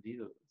different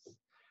views.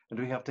 And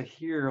we have to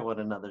hear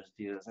one another's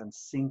views and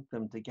sync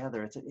them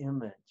together. It's an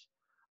image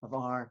of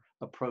our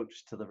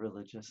approach to the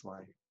religious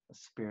life, the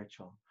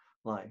spiritual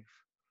life.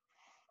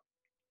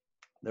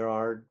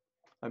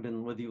 I've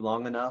been with you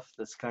long enough,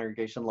 this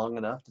congregation long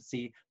enough, to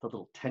see the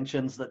little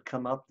tensions that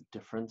come up, the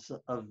difference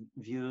of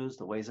views,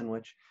 the ways in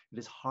which it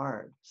is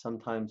hard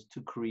sometimes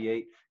to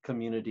create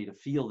community, to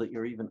feel that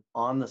you're even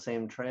on the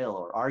same trail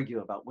or argue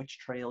about which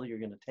trail you're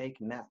going to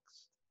take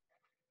next.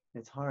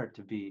 It's hard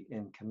to be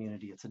in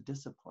community. It's a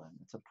discipline.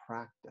 It's a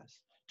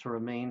practice to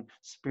remain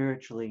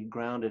spiritually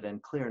grounded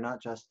and clear,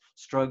 not just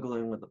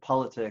struggling with the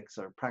politics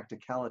or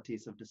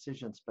practicalities of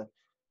decisions, but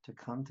to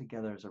come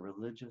together as a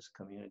religious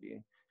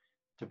community,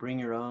 to bring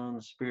your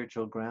own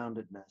spiritual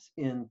groundedness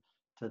into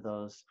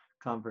those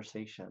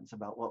conversations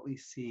about what we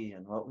see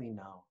and what we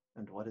know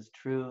and what is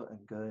true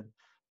and good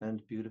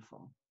and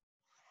beautiful.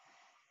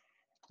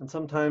 And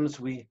sometimes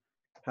we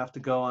have to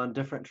go on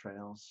different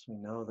trails. We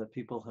know that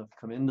people have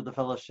come into the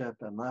fellowship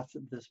and left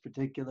this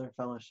particular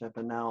fellowship,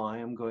 and now I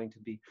am going to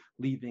be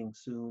leaving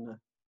soon.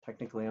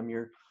 Technically, I'm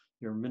your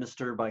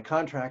minister by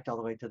contract all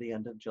the way to the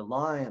end of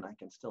July, and I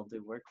can still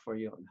do work for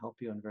you and help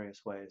you in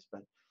various ways,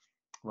 but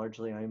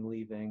largely I'm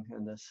leaving,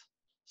 and this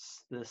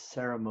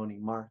ceremony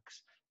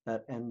marks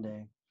that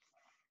ending.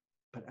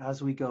 But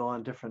as we go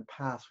on different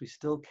paths, we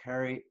still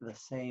carry the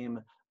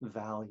same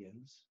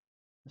values,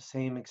 the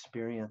same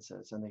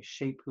experiences, and they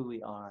shape who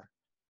we are.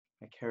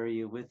 I carry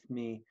you with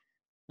me,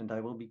 and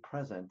I will be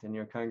present in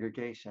your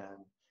congregation.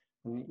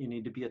 And you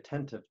need to be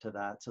attentive to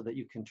that so that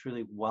you can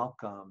truly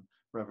welcome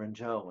Reverend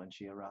Jo when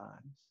she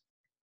arrives.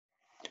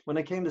 When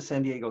I came to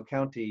San Diego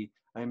County,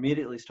 I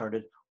immediately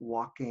started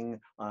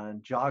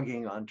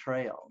jogging on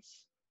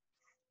trails.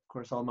 Of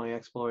course, all my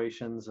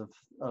explorations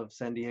of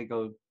San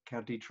Diego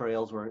County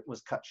trails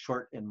was cut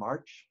short in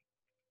March.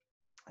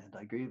 And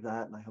I grieve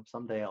that, and I hope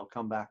someday I'll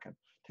come back and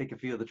take a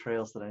few of the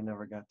trails that I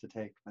never got to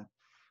take.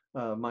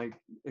 But my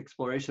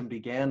exploration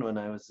began when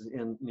I was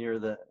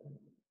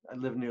I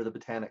live near the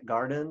Botanic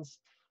Gardens.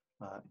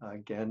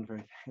 Again,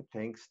 very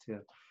thanks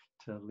to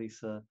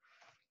Lisa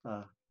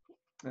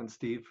and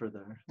Steve for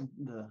their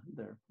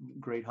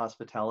great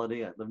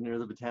hospitality. I live near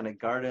the Botanic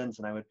Gardens,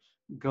 and I would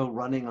go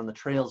running on the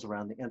trails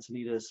around the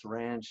Encinitas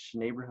Ranch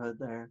neighborhood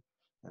there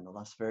and the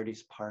Las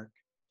Verdes Park.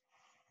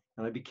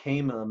 And I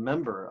became a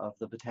member of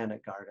the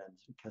Botanic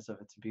Gardens because of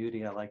its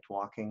beauty. I liked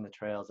walking the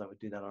trails. I would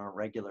do that on a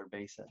regular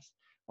basis,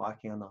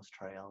 walking on those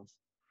trails.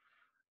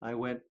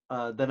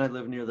 Then I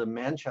lived near the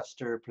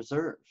Manchester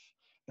Preserve,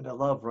 and I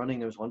love running.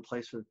 There was one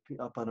place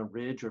up on a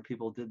ridge where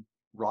people did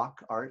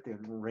rock art. They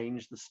would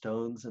arrange the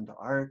stones into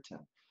art, and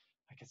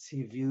I could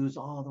see views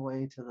all the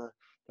way to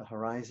the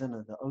horizon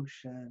of the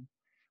ocean.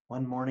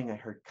 One morning I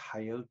heard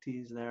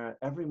coyotes there.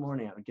 Every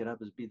morning I would get up,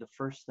 as be the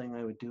first thing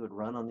I would do, would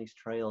run on these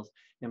trails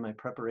in my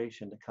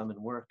preparation to come and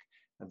work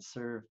and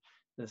serve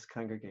this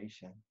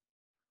congregation.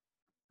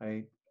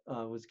 I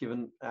was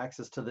given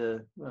access to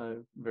the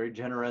very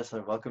generous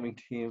and welcoming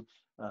team.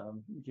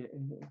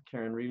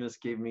 Karen Remus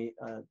gave me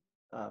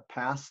a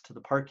pass to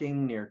the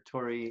parking near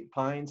Torrey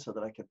Pines so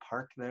that I could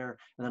park there.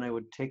 And then I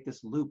would take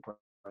this loop where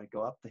I'd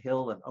go up the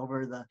hill and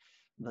over the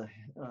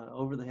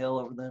hill,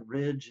 over the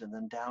ridge, and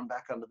then down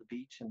back onto the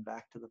beach and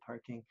back to the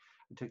parking.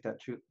 I took that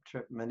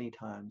trip many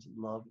times,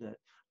 loved it,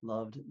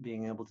 loved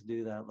being able to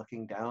do that,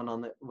 looking down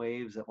on the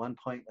waves at one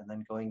point and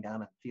then going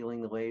down and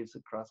feeling the waves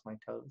across my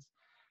toes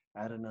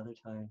at another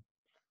time.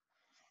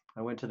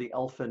 I went to the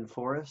Elfin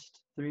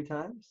Forest 3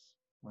 times,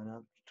 went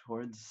up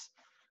towards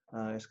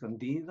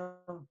Escondido,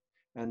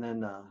 and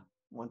then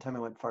one time I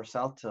went far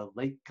south to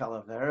Lake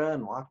Calavera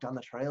and walked on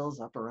the trails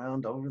up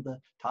around over the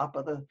top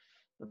of the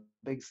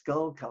Big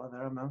Skull,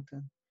 Calavera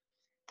Mountain.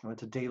 I went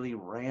to Daly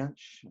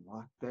Ranch and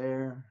walked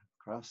there,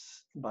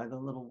 across by the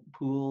little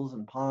pools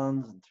and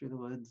ponds and through the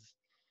woods.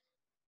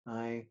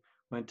 I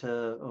went to,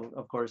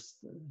 of course,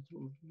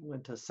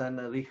 went to San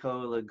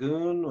Elijo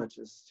Lagoon, which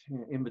is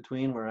in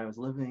between where I was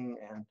living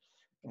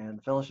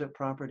and Fellowship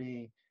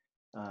property.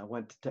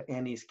 Went to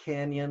Annie's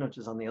Canyon, which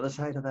is on the other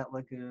side of that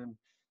lagoon.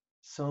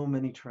 So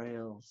many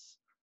trails,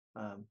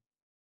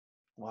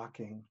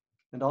 walking.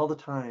 And all the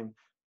time,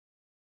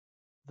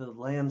 the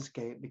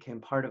landscape became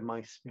part of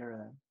my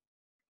spirit.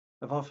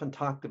 I've often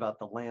talked about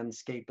the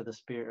landscape of the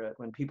spirit.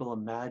 When people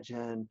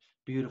imagine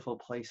beautiful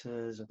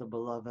places or the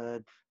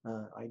beloved,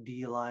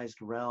 idealized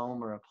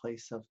realm or a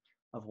place of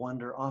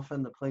wonder,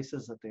 often the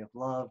places that they have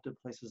loved, the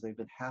places they've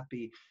been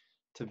happy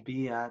to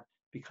be at,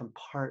 become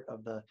part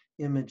of the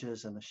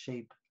images and the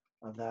shape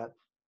of that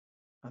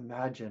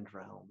imagined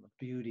realm of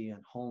beauty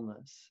and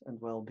wholeness and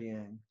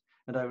well-being.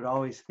 And I would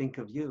always think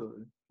of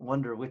you,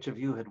 wonder which of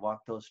you had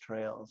walked those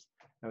trails.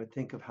 I would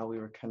think of how we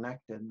were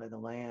connected by the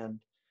land,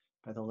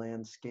 by the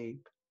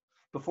landscape.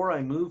 Before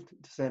I moved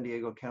to San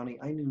Diego County,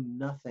 I knew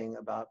nothing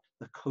about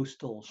the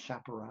coastal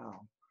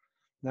chaparral.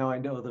 Now I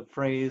know the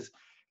phrase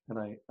and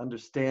I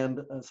understand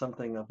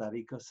something of that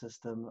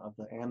ecosystem of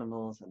the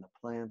animals and the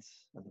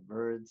plants and the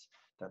birds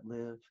that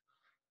live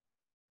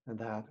in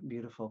that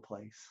beautiful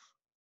place.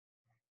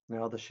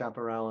 Now the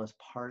chaparral is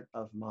part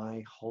of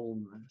my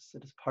wholeness.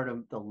 It is part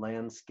of the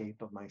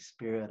landscape of my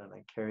spirit, and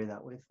I carry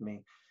that with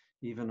me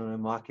even when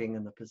I'm walking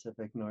in the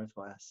Pacific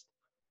Northwest.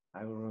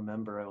 I will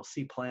remember, I will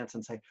see plants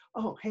and say,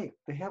 oh, hey,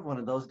 they have one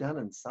of those down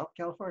in South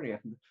California,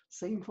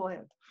 same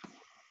plant.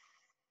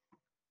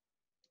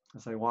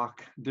 As I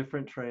walk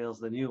different trails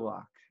than you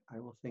walk, I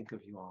will think of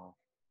you all.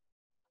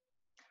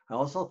 I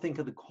also think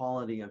of the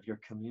quality of your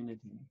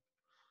community.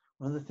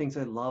 One of the things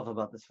I love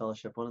about this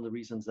fellowship, one of the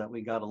reasons that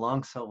we got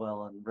along so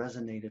well and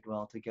resonated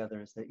well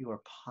together is that you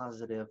are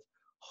positive,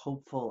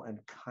 hopeful, and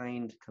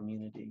kind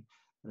community.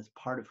 And as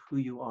part of who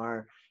you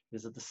are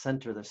is at the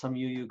center. There's some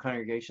UU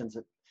congregations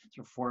that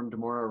sort of formed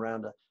more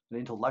around an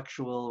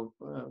intellectual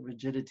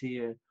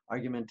rigidity,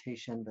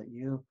 argumentation, but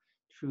you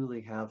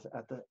truly have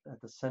at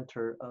the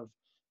center of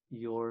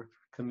your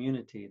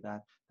community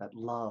that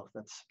love,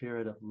 that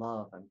spirit of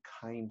love and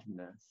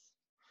kindness.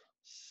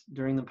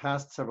 During the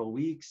past several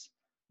weeks,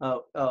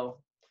 I'm not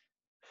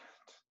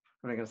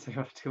going to say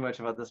too much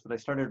about this, but I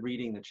started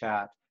reading the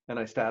chat, and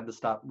I had to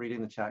stop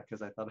reading the chat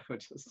because I thought I would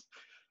just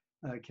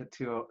get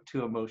too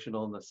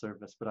emotional in the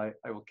service. But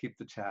I will keep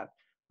the chat.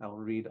 I will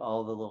read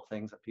all the little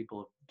things that people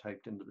have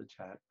typed into the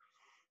chat.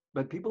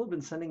 But people have been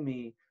sending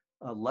me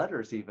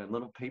letters, even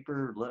little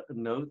paper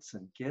notes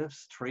and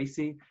gifts.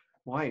 Tracy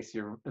Weiss,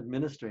 your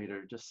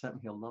administrator, just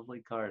sent me a lovely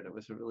card. It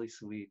was really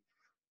sweet.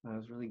 I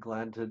was really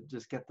glad to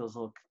just get those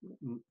little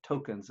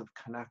tokens of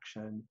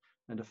connection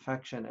and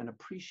affection and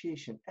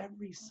appreciation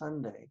every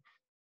Sunday.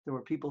 There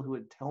were people who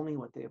would tell me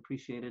what they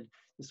appreciated.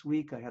 This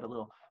week I had a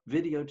little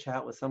video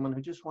chat with someone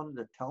who just wanted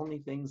to tell me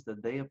things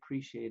that they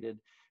appreciated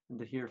and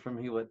to hear from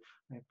me what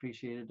I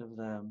appreciated of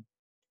them.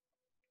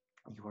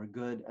 You are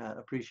good at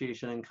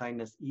appreciation and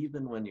kindness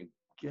even when you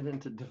get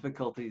into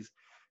difficulties,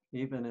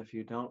 even if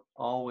you don't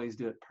always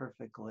do it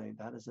perfectly.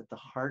 That is at the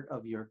heart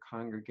of your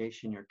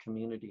congregation, your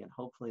community, and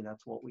hopefully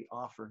that's what we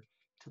offer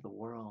to the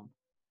world.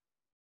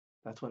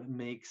 That's what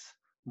makes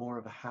more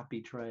of a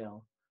happy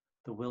trail,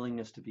 the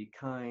willingness to be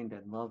kind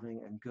and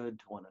loving and good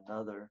to one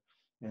another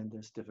in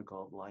this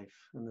difficult life,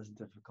 in this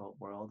difficult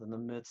world, in the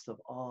midst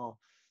of all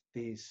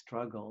these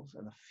struggles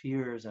and the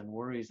fears and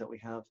worries that we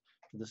have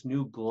for this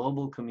new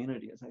global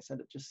community. As I said,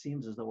 it just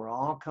seems as though we're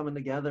all coming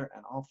together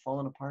and all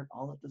falling apart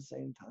all at the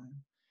same time.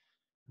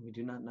 We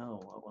do not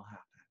know what will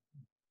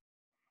happen.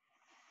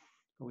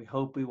 But we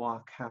hope we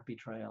walk happy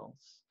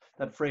trails.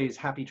 That phrase,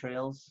 happy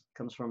trails,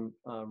 comes from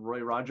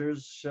Roy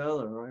Rogers'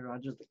 show, Roy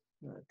Rogers,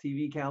 the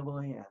TV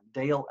cowboy, and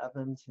Dale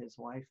Evans, his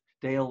wife.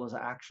 Dale was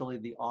actually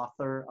the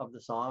author of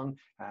the song,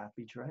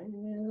 Happy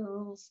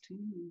Trails to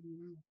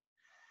You.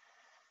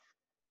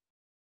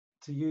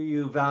 To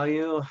you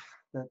value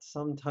that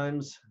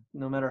sometimes,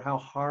 no matter how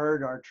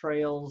hard our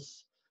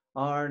trails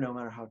are, no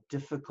matter how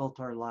difficult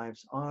our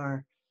lives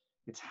are,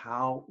 it's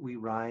how we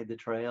ride the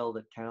trail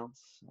that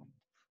counts. And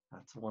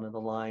that's one of the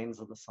lines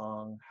of the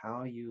song.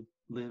 How you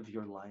live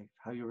your life,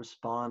 how you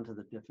respond to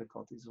the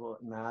difficulties is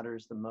what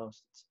matters the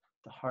most. It's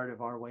the heart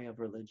of our way of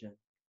religion.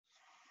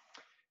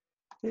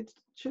 It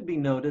should be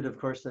noted, of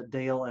course, that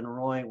Dale and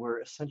Roy were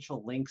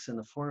essential links in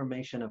the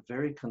formation of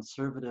very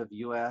conservative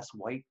US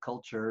white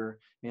culture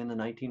in the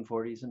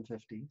 1940s and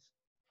 50s.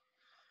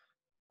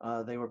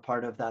 They were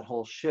part of that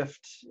whole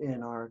shift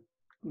in our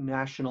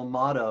national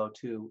motto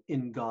to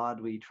 "In God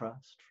We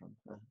Trust," from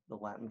the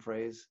Latin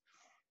phrase,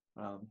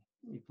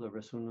 "E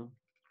pluribus unum."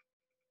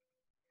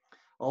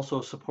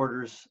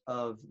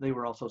 They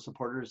were also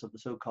supporters of the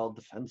so-called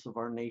Defense of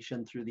Our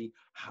Nation through the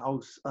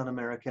House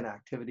Un-American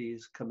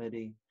Activities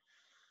Committee.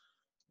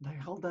 And I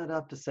hold that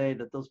up to say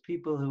that those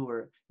people who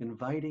were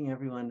inviting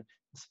everyone,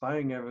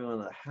 inspiring everyone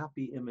with a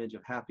happy image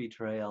of happy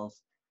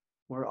trails,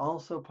 were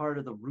also part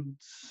of the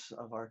roots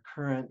of our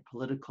current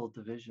political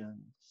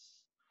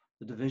divisions.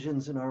 The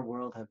divisions in our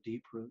world have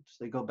deep roots.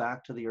 They go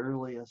back to the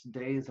earliest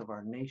days of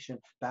our nation,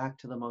 back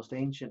to the most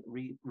ancient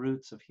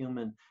roots of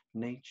human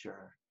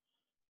nature.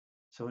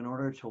 So in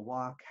order to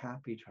walk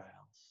happy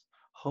trails,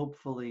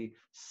 hopefully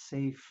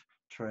safe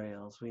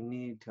trails, we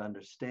need to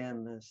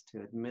understand this,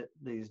 to admit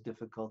these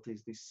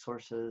difficulties, these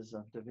sources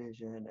of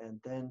division,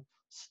 and then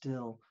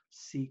still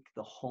seek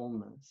the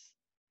wholeness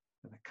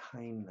and the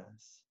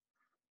kindness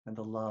and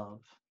the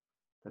love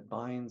that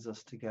binds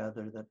us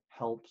together, that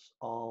helps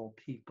all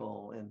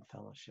people in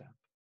fellowship.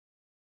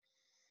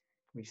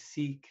 We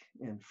seek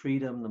in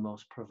freedom the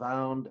most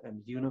profound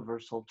and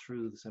universal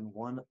truths, and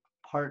one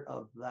part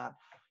of that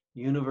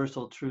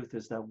universal truth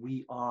is that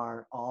we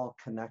are all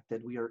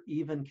connected. We are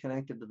even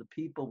connected to the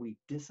people we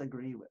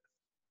disagree with,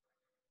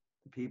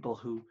 the people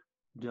who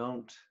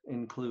don't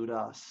include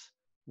us.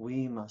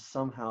 We must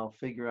somehow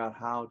figure out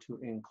how to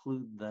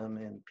include them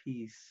in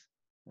peace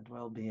and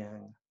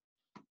well-being.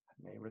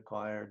 It may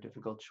require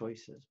difficult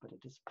choices, but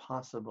it is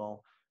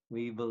possible.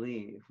 We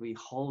believe, we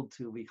hold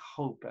to, we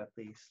hope at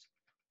least.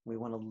 We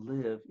want to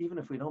live, even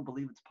if we don't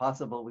believe it's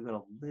possible, we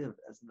want to live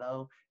as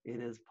though it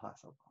is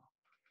possible.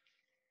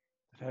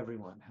 That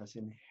everyone has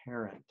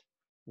inherent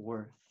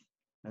worth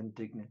and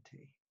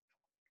dignity.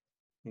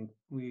 And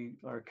we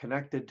are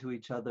connected to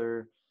each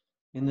other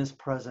in this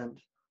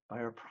present by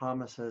our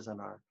promises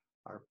and our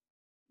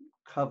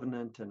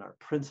covenant and our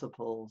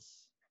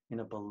principles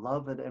in a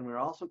beloved, and we're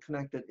also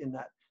connected in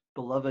that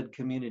beloved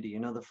community. You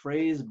know, the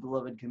phrase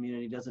beloved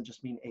community doesn't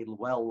just mean a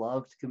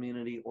well-loved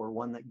community or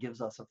one that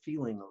gives us a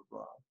feeling of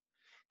love.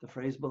 The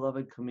phrase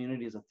beloved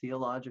community is a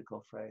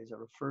theological phrase. It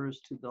refers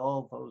to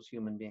all those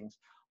human beings,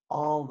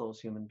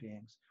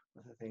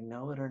 whether they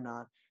know it or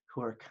not,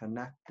 who are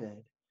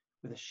connected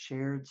with a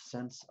shared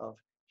sense of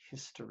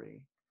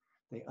history.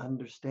 They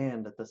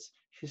understand that this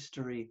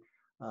history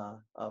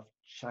of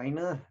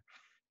China,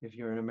 if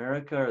you're in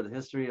America, or the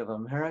history of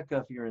America,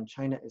 if you're in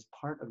China, is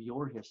part of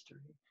your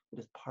history. It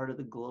is part of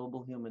the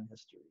global human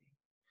history.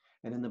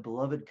 And in the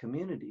beloved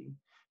community,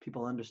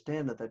 people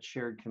understand that that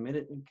shared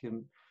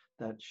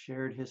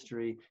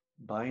history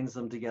binds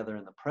them together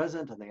in the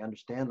present, and they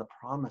understand the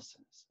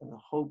promises and the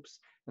hopes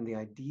and the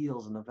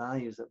ideals and the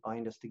values that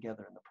bind us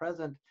together in the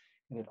present.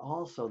 And it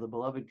also, the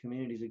beloved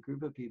community is a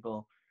group of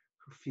people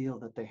who feel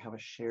that they have a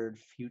shared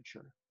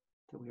future,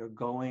 that we are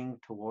going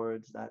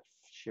towards that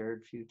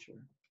shared future.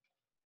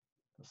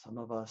 Some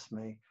of us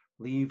may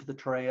leave the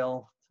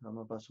trail. Some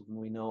of us,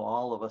 we know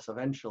all of us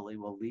eventually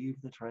will leave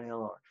the trail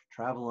or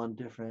travel on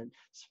different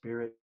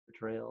spirit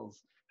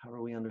trails.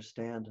 However, we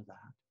understand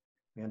that.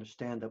 We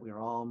understand that we are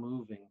all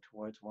moving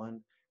towards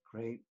one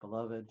great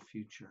beloved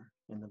future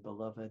in the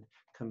beloved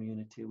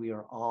community. We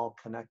are all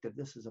connected.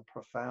 This is a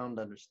profound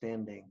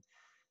understanding,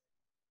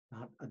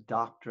 not a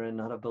doctrine,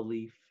 not a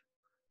belief,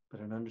 but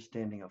an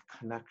understanding of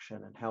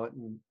connection and how it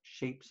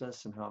shapes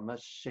us and how it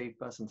must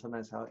shape us, and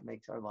sometimes how it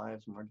makes our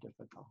lives more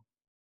difficult.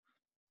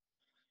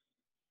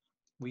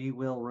 We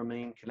will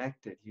remain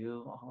connected,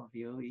 you, all of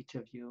you, each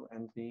of you,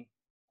 and me.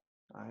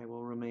 I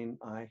will remain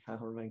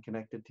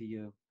connected to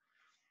you,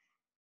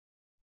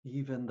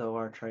 even though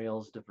our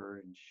trails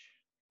diverge.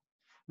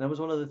 And that was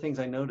one of the things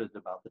I noted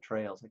about the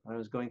trails. Like when I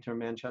was going through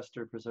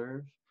Manchester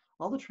Preserve,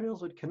 all the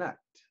trails would connect.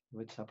 It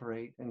would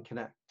separate and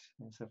connect,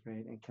 and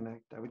separate and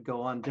connect. I would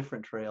go on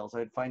different trails.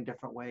 I'd find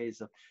different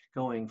ways of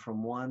going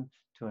from one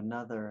to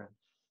another.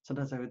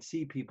 Sometimes I would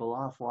see people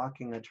off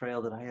walking a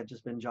trail that I had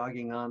just been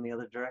jogging on the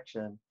other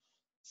direction,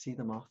 see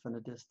them off in the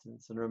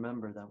distance, and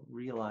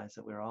realize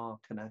that we're all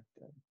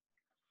connected.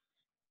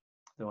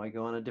 Though I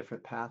go on a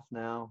different path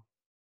now,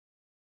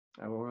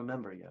 I will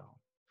remember you.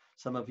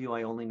 Some of you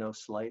I only know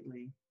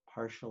slightly,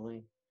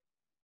 partially,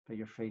 but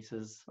your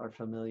faces are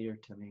familiar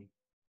to me.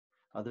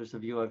 Others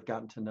of you I've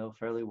gotten to know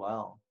fairly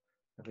well,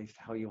 at least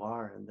how you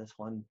are in this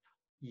one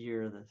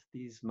year,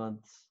 these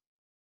months.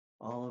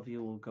 All of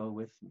you will go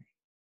with me.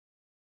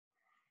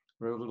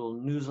 Wrote a little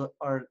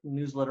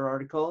newsletter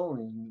article,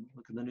 and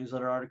look at the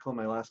newsletter article.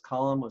 My last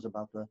column was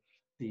about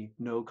the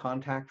no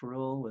contact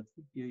rule with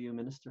UU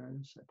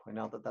ministers. I point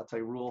out that that's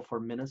a rule for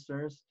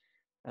ministers,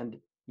 and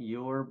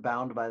you're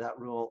bound by that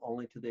rule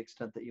only to the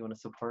extent that you want to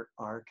support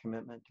our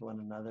commitment to one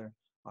another,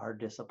 our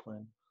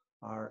discipline,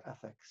 our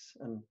ethics,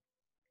 and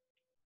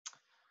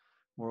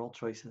moral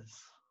choices.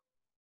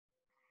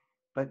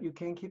 But you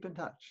can keep in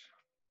touch.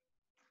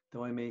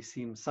 Though I may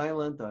seem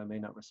silent, though I may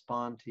not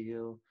respond to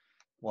you,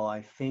 while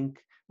I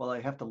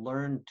have to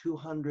learn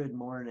 200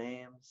 more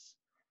names,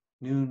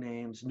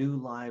 new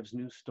lives,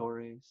 new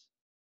stories,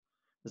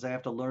 as I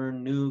have to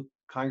learn new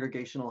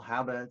congregational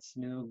habits,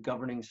 new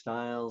governing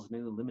styles,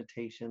 new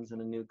limitations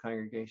in a new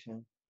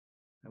congregation,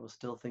 I will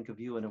still think of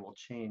you, and it will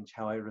change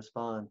how I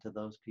respond to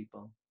those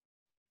people.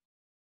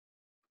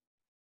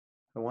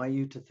 I want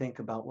you to think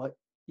about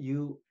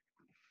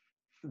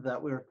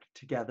that we're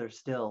together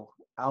still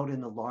out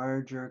in the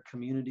larger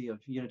community of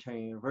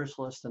Unitarian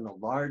Universalists, and the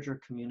larger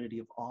community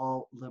of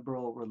all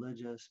liberal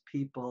religious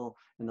people,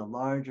 in the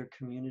larger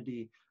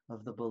community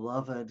of the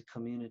beloved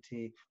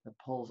community that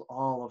pulls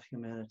all of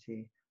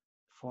humanity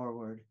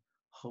forward,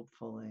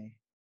 hopefully.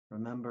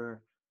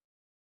 Remember,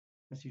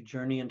 as you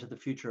journey into the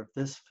future of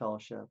this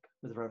fellowship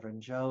with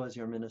Reverend Joe as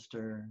your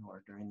minister,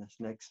 or during this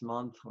next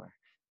month where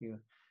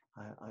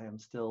I am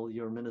still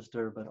your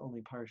minister, but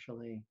only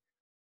partially,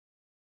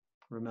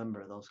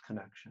 remember those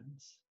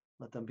connections.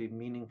 Let them be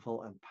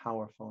meaningful and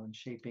powerful in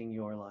shaping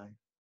your life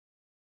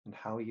and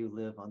how you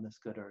live on this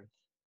good earth.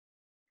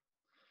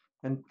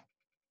 And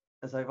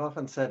as I've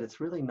often said,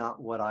 it's really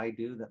not what I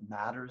do that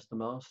matters the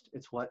most.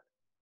 It's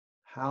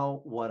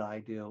how what I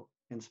do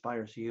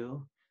inspires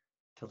you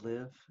to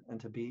live and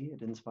to be.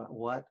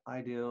 What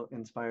I do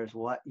inspires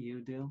what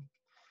you do.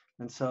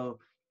 And so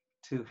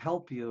to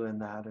help you in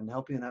that and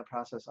help you in that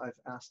process, I've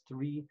asked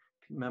 3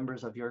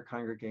 members of your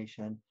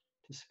congregation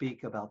to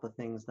speak about the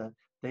things that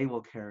they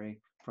will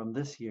carry from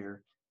this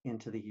year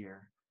into the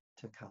year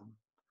to come.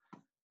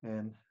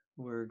 And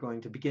we're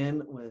going to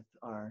begin with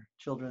our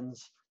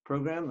children's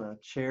program, the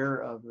chair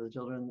of the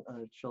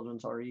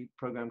Children's RE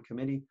Program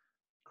Committee,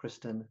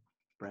 Kristen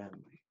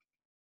Brandley.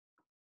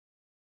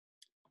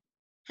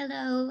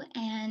 Hello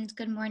and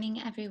good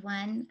morning,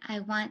 everyone. I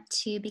want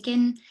to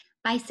begin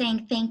by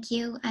saying thank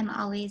you. I'm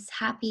always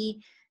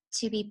happy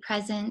to be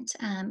present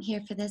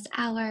here for this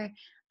hour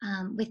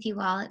with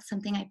you all. It's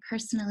something I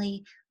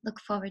personally look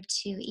forward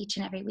to each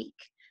and every week.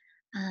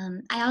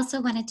 I also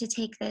wanted to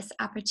take this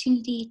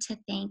opportunity to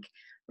thank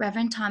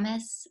Reverend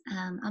Thomas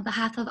on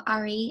behalf of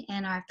RE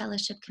and our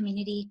fellowship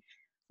community.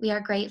 We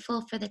are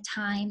grateful for the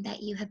time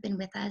that you have been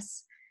with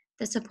us,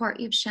 the support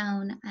you've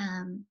shown,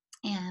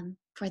 and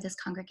for this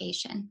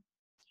congregation.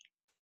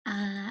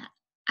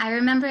 I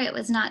remember it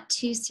was not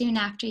too soon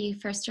after you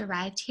first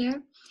arrived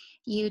here.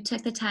 You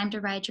took the time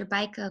to ride your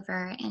bike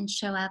over and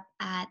show up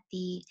at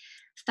the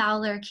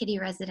Fowler Kitty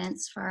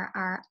residence for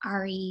our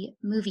RE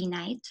movie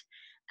night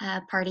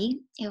party.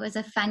 It was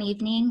a fun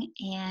evening,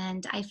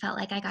 and I felt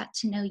like I got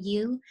to know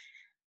you.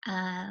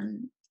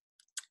 And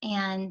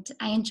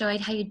I enjoyed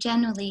how you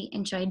genuinely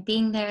enjoyed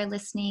being there,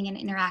 listening and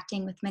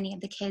interacting with many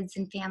of the kids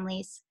and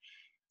families.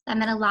 That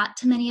meant a lot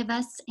to many of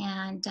us,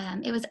 and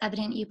it was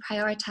evident you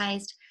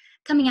prioritized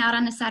coming out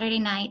on a Saturday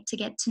night to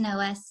get to know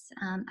us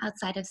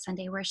outside of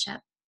Sunday worship.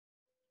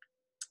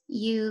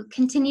 You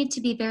continued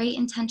to be very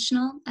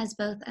intentional as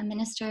both a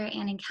minister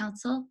and in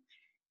council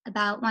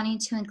about wanting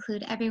to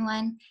include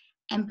everyone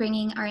and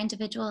bringing our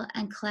individual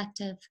and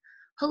collective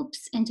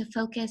hopes into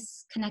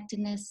focus,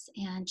 connectedness,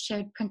 and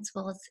shared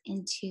principles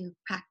into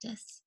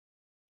practice.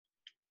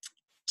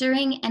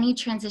 During any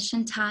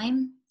transition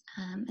time,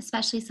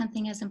 especially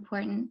something as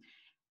important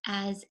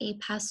as a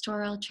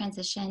pastoral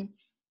transition,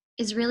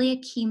 is really a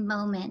key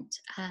moment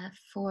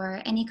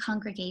for any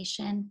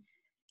congregation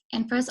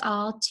and for us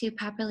all to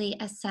properly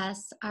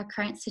assess our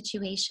current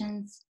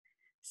situations,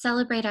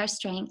 celebrate our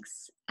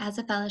strengths as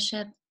a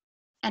fellowship,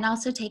 and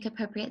also take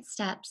appropriate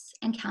steps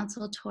and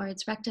counsel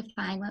towards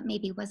rectifying what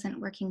maybe wasn't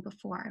working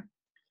before.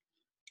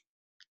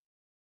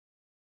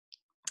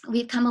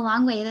 We've come a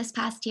long way this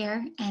past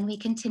year, and we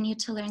continue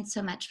to learn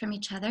so much from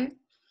each other.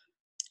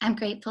 I'm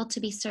grateful to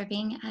be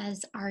serving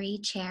as RE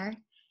chair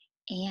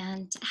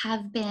and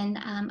have been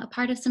a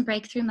part of some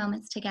breakthrough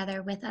moments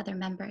together with other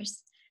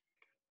members.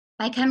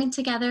 By coming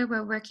together,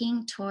 we're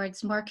working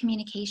towards more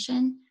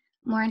communication,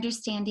 more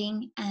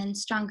understanding, and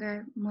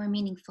stronger, more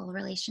meaningful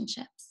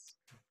relationships.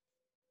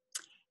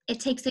 It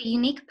takes a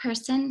unique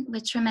person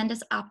with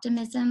tremendous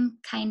optimism,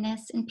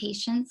 kindness, and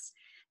patience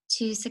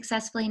to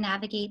successfully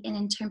navigate an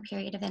interim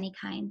period of any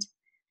kind.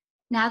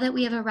 Now that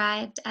we have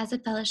arrived as a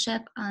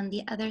fellowship on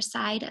the other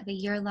side of a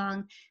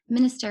year-long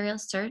ministerial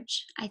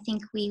search, I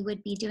think we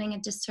would be doing a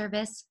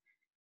disservice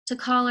to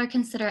call or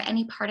consider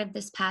any part of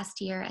this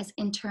past year as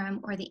interim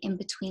or the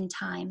in-between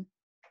time,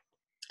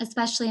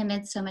 especially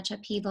amid so much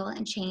upheaval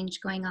and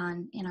change going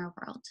on in our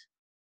world.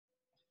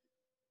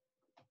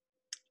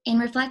 In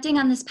reflecting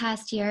on this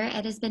past year,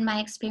 it has been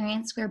my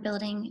experience we're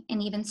building an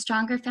even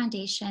stronger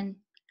foundation,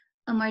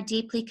 a more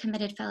deeply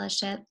committed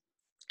fellowship,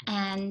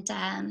 and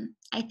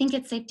I think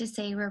it's safe to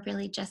say we're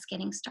really just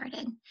getting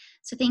started.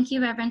 So thank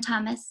you, Reverend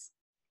Thomas,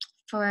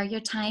 for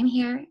your time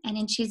here and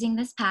in choosing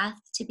this path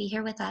to be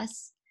here with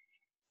us.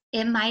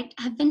 It might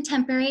have been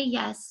temporary,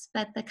 yes,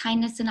 but the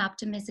kindness and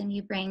optimism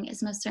you bring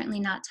is most certainly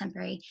not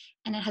temporary,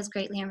 and it has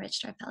greatly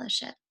enriched our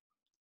fellowship.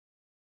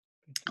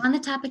 On the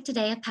topic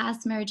today of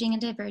paths merging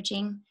and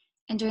diverging,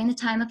 and during the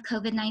time of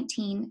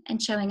COVID-19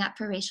 and showing up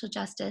for racial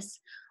justice,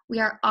 we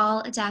are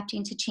all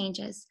adapting to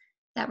changes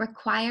that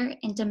require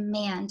and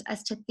demand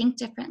us to think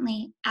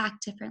differently,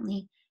 act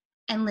differently,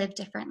 and live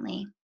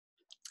differently.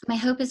 My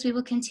hope is we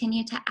will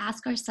continue to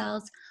ask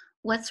ourselves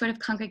what sort of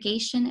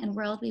congregation and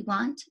world we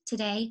want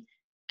today,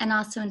 and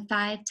also in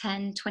 5,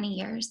 10, 20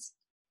 years.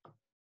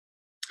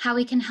 How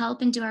we can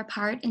help and do our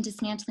part in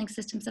dismantling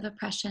systems of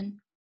oppression,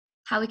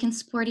 how we can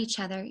support each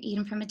other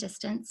even from a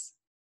distance,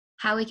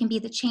 how we can be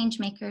the change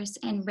makers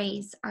and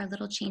raise our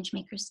little change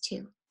makers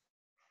too.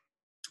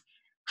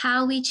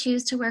 How we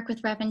choose to work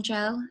with Reverend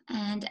Joe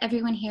and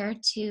everyone here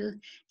to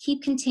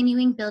keep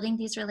continuing building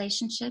these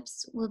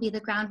relationships will be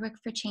the groundwork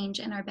for change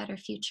and our better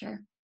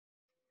future.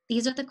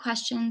 These are the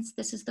questions,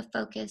 this is the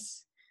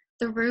focus,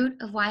 the root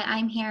of why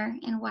I'm here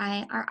and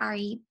why our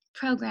RE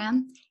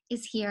program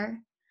is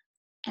here.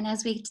 And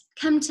as we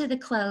come to the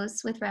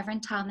close with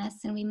Reverend Thomas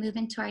and we move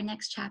into our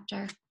next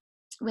chapter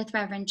with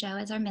Reverend Joe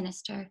as our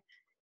minister,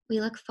 we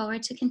look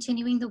forward to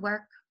continuing the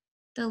work,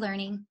 the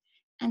learning,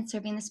 and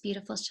serving this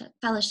beautiful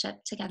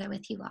fellowship together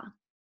with you all.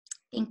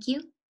 Thank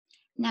you.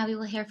 Now we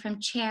will hear from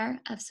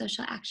Chair of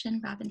Social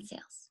Action, Robin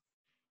Sales.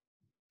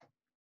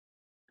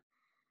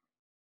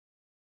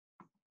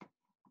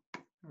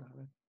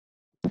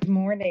 Good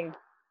morning.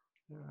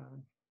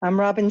 I'm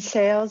Robin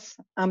Sales.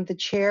 I'm the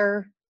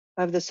chair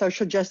of the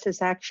Social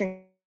Justice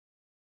Action.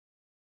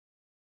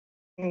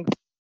 Good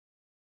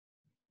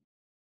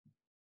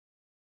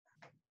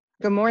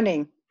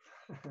morning.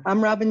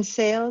 I'm Robin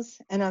Sales,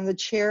 and I'm the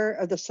chair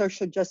of the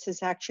Social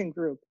Justice Action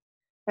Group.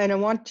 And I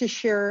want to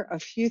share a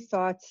few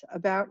thoughts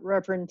about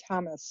Reverend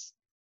Thomas.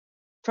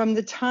 From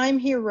the time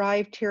he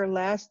arrived here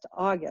last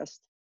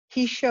August,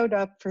 he showed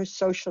up for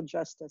social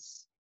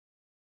justice.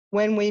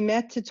 When we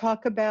met to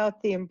talk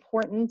about the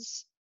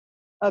importance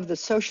of the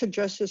social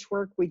justice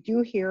work we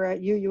do here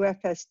at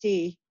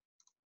UUFSD,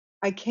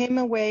 I came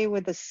away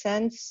with a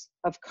sense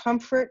of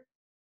comfort,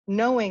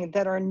 knowing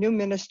that our new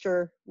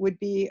minister would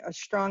be a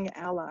strong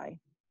ally.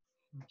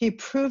 He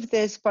proved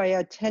this by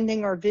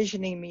attending our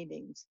visioning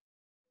meetings,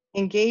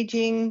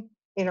 engaging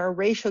in our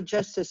racial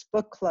justice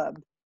book club,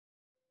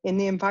 in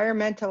the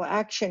environmental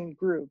action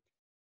group,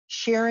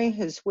 sharing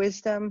his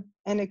wisdom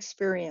and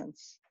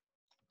experience.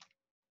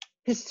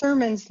 His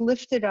sermons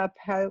lifted up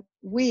how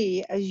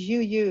we as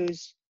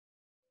UUs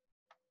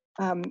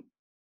can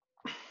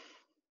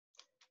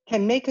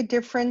make a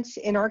difference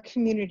in our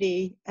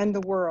community and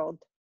the world.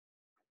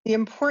 The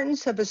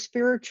importance of a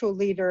spiritual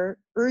leader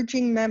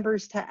urging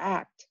members to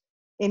act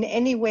in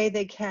any way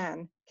they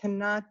can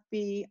cannot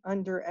be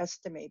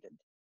underestimated.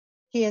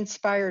 He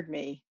inspired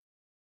me.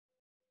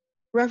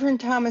 Reverend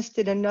Thomas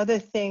did another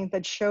thing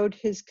that showed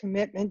his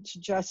commitment to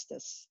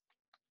justice.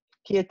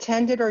 He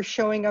attended our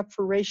Showing Up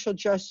for Racial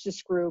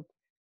Justice group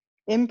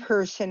in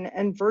person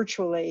and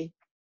virtually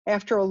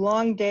after a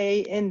long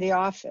day in the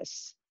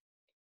office.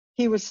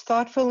 He was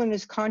thoughtful in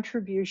his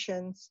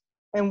contributions,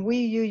 and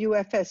we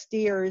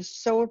UUFSDers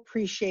so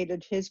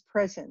appreciated his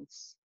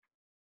presence.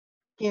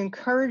 He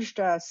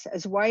encouraged us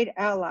as white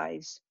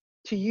allies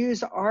to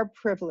use our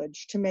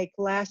privilege to make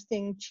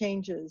lasting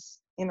changes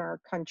in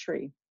our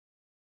country.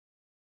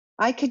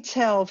 I could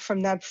tell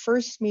from that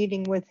first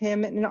meeting with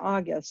him in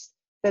August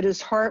that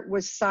his heart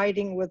was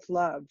siding with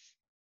love.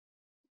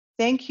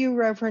 Thank you,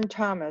 Reverend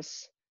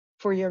Thomas,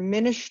 for your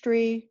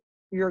ministry,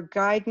 your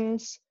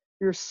guidance,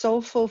 your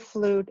soulful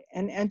flute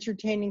and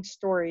entertaining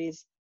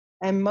stories,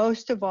 and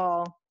most of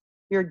all,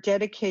 your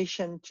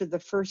dedication to the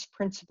first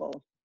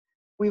principle.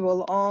 We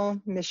will all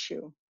miss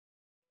you.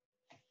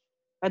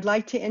 I'd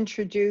like to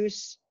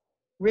introduce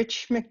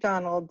Rich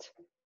McDonald,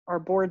 our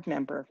board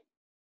member.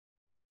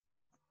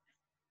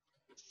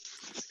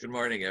 Good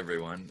morning,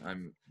 everyone.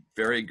 I'm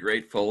very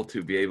grateful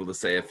to be able to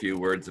say a few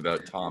words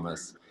about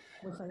Thomas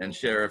and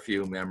share a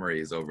few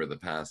memories over the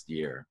past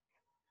year.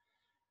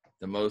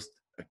 The most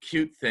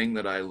acute thing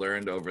that I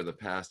learned over the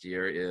past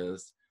year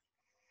is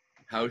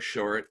how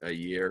short a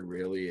year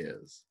really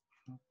is.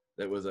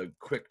 That was a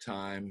quick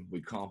time. We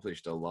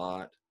accomplished a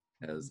lot,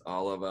 as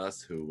all of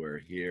us who were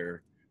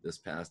here this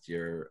past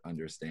year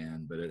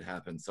understand, but it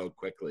happened so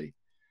quickly,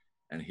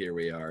 and here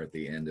we are at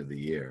the end of the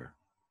year.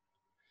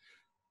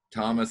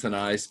 Thomas and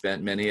I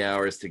spent many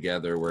hours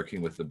together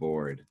working with the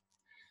board,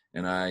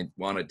 and I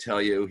want to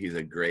tell you he's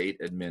a great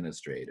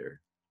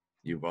administrator.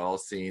 You've all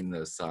seen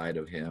the side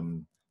of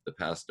him, the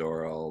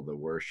pastoral, the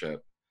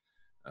worship,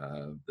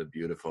 the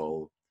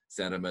beautiful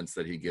sentiments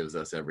that he gives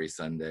us every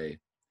Sunday,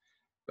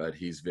 but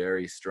he's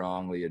very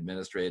strongly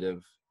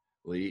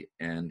administratively,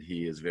 and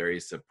he is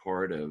very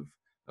supportive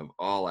of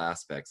all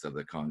aspects of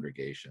the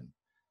congregation,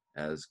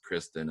 as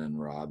Kristen and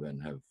Robin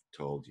have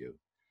told you.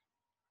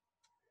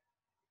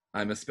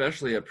 I'm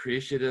especially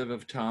appreciative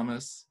of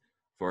Thomas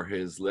for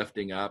his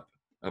lifting up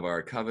of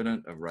our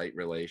covenant of right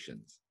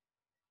relations.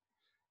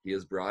 He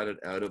has brought it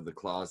out of the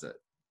closet,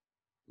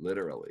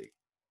 literally,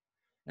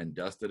 and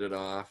dusted it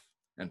off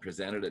and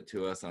presented it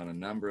to us on a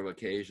number of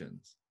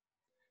occasions.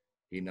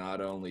 He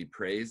not only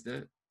praised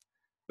it,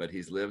 but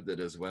he's lived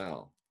it as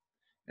well.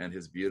 And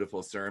his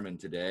beautiful sermon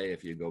today,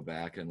 if you go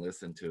back and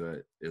listen to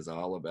it, is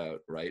all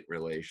about right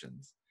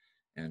relations.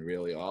 And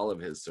really all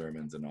of his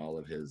sermons and all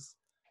of his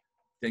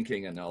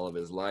thinking and all of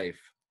his life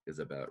is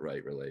about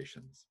right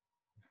relations.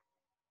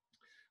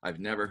 I've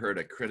never heard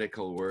a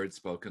critical word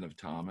spoken of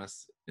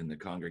Thomas in the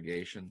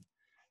congregation,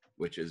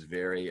 which is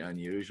very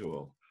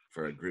unusual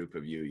for a group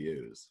of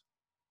UUs.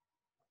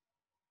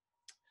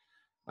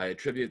 I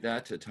attribute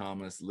that to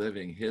Thomas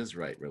living his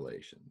right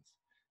relations,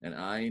 and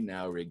I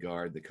now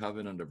regard the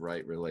covenant of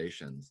right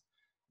relations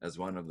as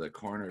one of the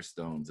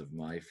cornerstones of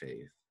my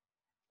faith,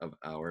 of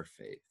our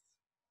faith.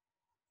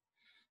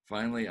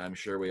 Finally, I'm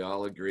sure we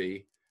all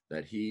agree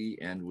that he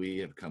and we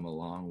have come a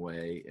long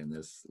way in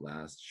this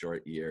last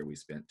short year we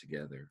spent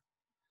together.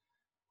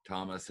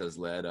 Thomas has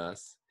led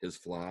us, his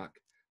flock,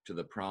 to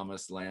the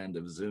promised land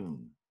of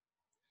Zoom,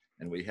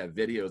 and we have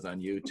videos on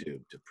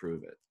YouTube to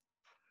prove it.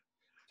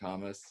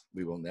 Thomas,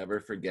 we will never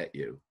forget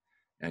you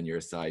and your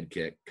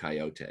sidekick,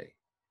 Coyote.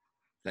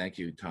 Thank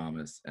you,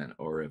 Thomas, and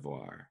au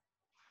revoir.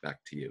 Back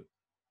to you.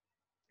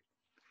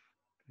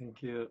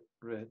 Thank you,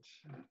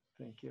 Rich.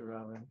 Thank you,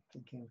 Robin.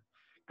 Thank you,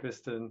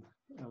 Kristen.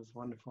 That was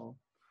wonderful.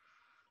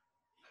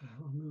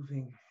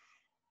 Moving.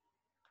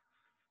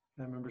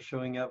 I remember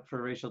showing up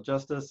for racial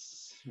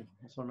justice. I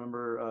also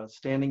remember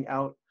standing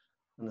out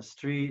on the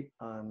street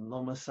on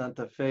Loma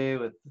Santa Fe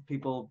with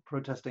people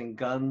protesting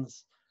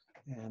guns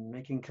and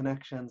making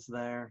connections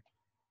there.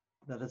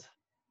 That is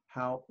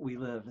how we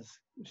live, is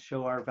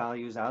show our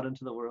values out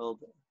into the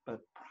world, but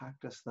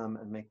practice them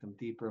and make them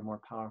deeper, more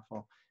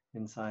powerful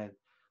inside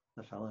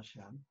the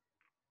fellowship.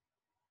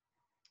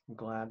 I'm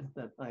glad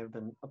that I've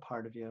been a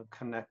part of you,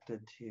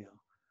 connected to you,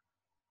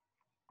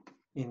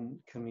 in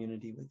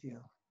community with you.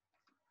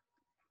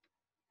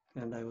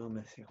 And I will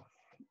miss you.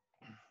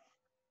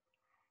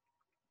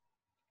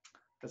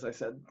 As I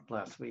said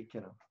last week,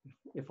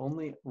 if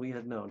only we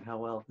had known how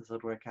well this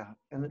would work out.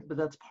 But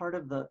that's part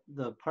of the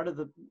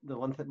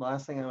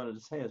last thing I wanted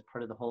to say is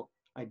part of the whole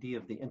idea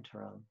of the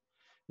interim,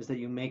 is that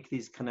you make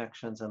these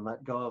connections and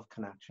let go of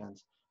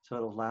connections. So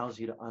it allows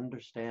you to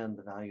understand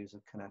the values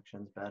of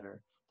connections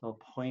better. The whole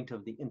point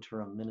of the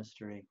interim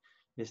ministry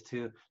is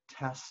to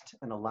test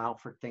and allow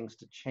for things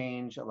to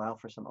change, allow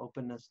for some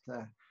openness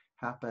to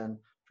happen,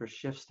 for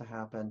shifts to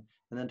happen,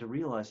 and then to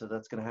realize that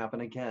that's going to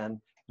happen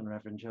again when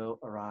Reverend Joe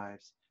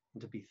arrives,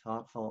 and to be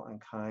thoughtful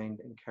and kind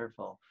and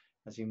careful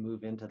as you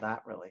move into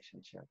that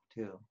relationship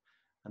too,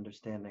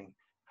 understanding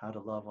how to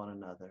love one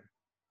another,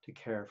 to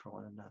care for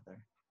one another,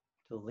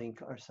 to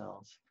link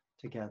ourselves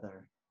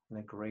together in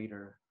a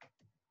greater,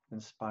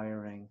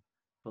 inspiring,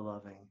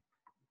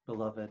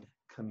 beloved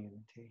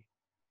community.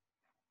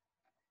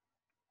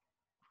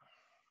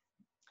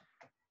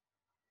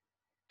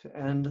 To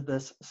end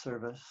this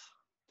service,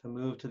 to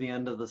move to the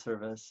end of the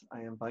service,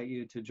 I invite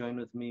you to join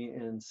with me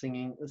in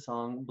singing the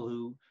song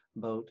Blue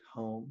Boat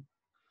Home.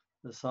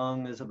 The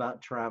song is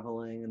about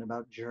traveling and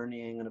about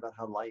journeying and about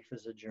how life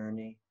is a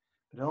journey.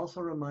 But it also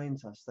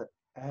reminds us that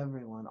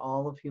everyone,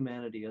 all of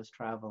humanity, is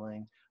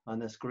traveling on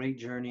this great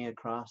journey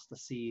across the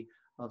sea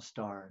of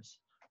stars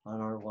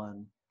on our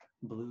one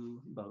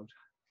blue boat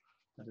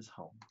that is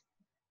home.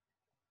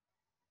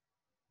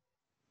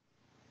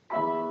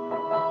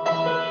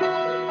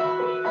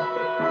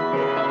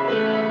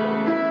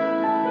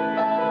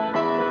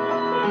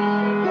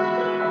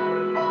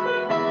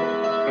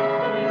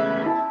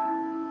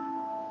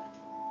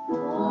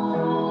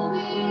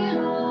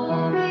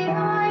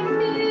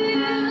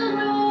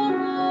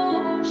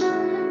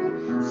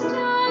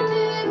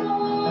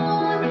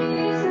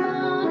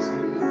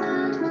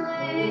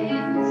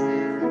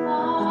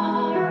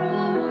 Far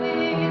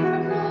away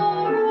from the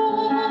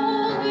road.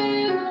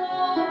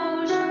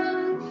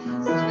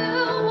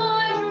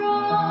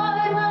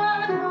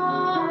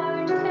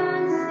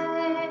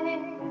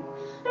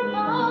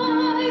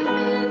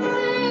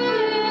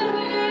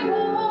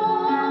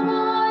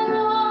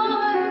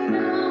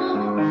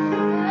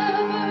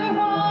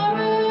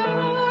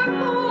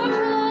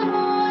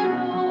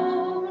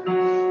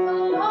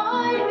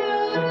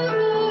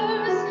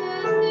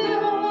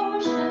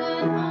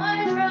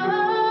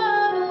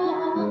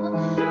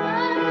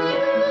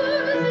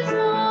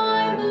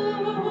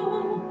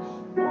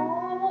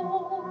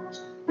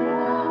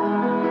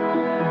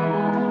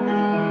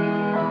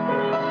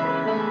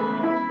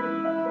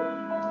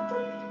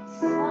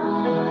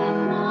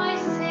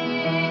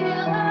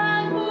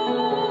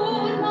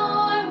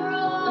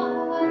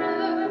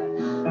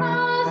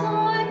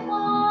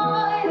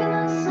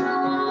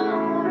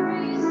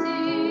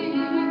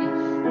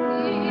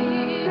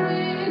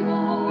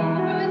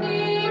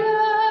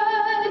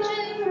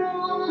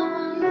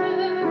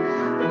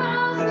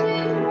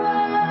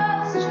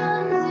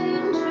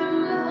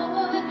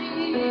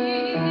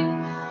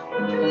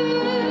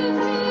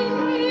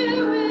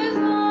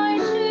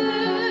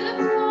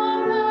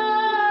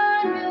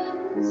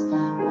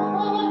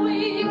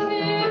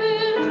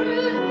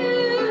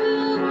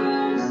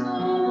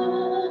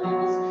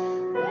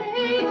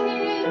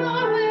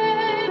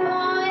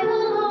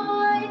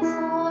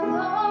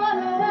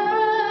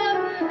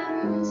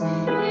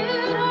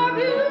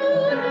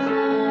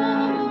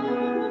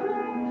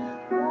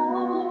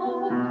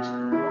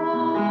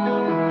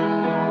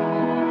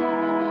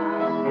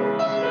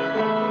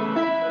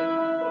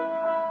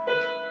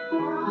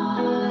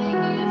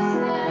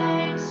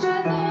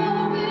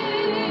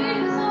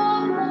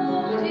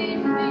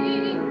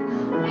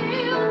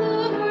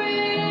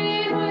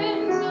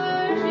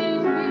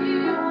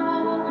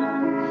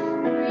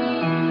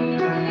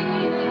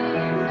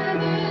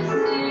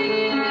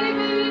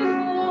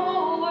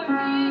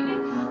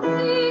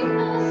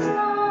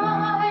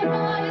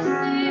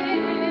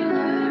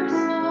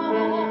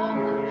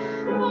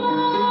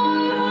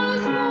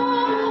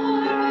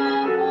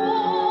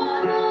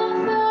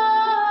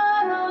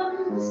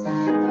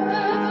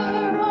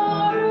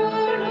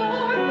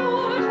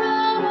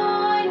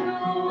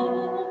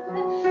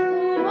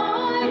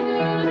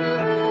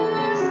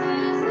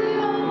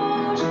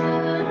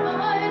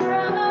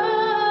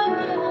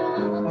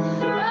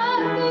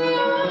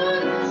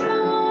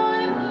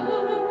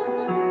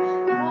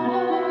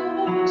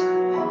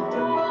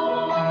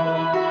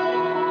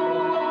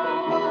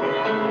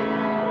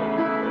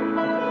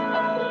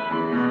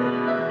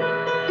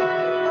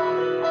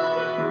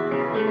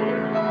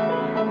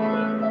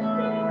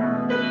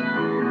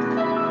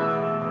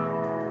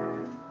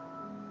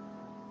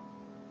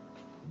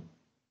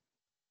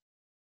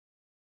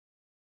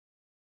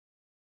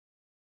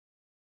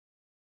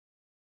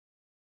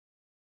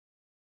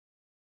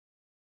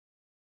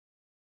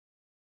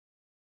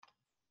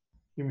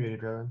 You're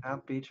muted, Reverend.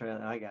 Happy trail.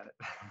 I got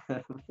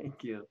it.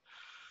 Thank you.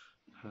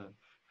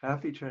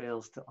 Happy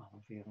trails to all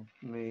of you.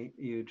 May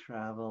you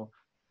travel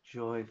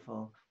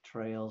joyful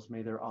trails.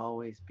 May there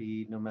always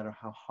be, no matter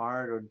how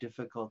hard or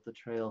difficult the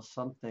trail,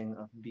 something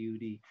of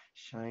beauty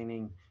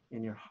shining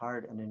in your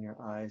heart and in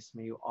your eyes.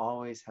 May you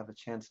always have a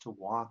chance to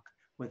walk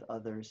with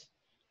others,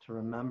 to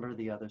remember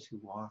the others who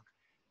walk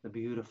the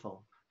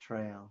beautiful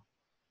trail.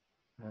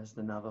 As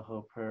the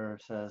Navajo prayer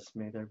says,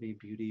 may there be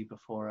beauty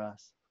before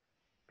us,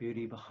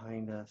 beauty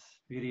behind us,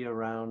 beauty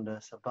around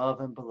us,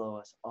 above and below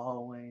us,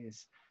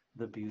 always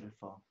the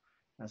beautiful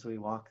as we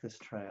walk this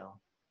trail,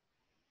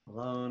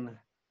 alone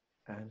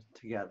and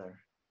together.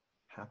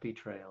 Happy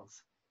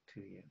trails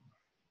to you.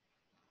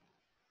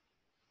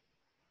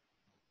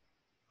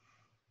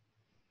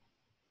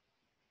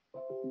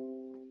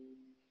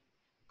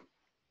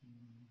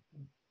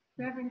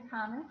 Reverend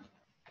Thomas,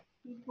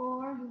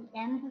 before we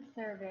end the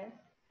service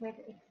with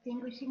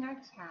extinguishing our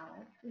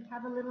chalice, we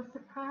have a little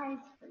surprise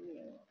for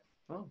you.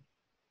 Oh.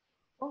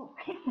 Oh,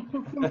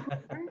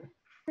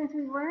 since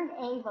we weren't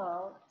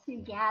able to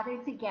gather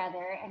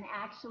together and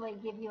actually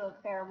give you a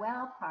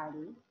farewell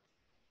party,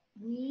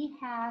 we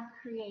have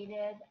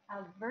created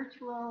a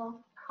virtual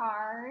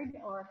card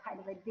or kind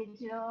of a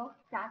digital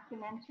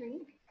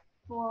documentary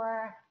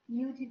for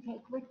you to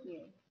take with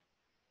you.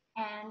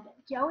 And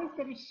Joe is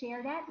going to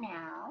share that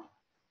now,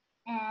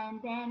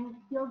 and then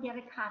you'll get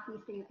a copy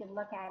so you can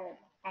look at it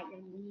at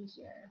your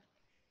leisure.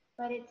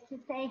 But it's to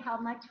say how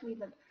much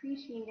we've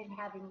appreciated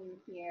having you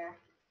here,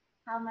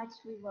 how much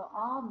we will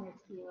all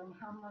miss you, and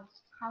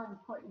how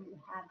important you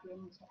have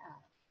been to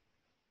us.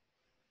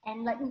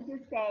 And let me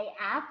just say,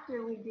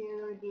 after we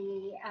do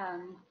the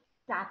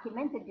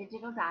document, the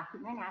digital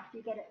document, after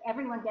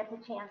everyone gets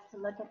a chance to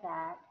look at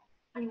that,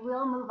 we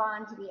will move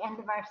on to the end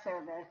of our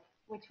service,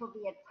 which will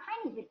be a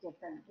tiny bit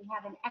different. We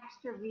have an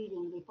extra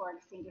reading before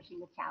extinguishing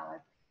the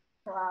chalice.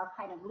 So I'll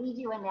kind of lead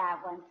you in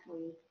that once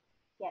we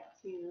get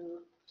to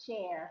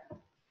share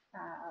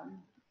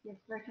this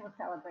virtual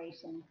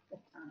celebration with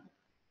Thomas.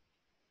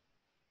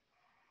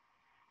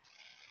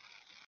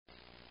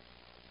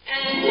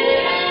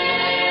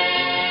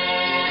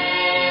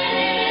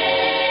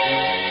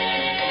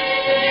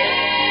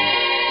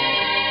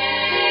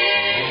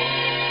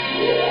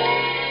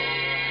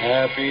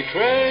 Happy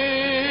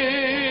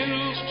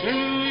trails to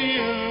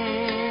you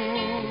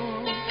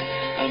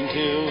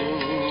until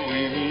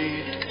we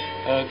meet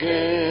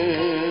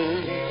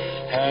again.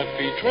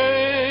 Happy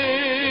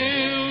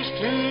trails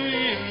to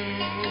you.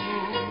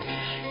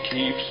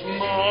 Keep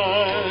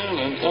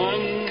smiling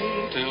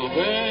until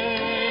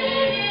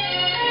then.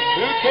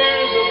 Who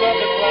cares about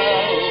the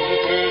clouds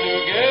if we're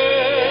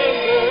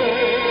together?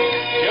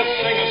 Just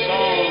sing a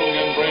song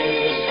and bring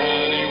the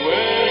sunny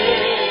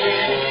weather.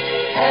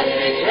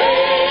 Happy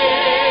trails.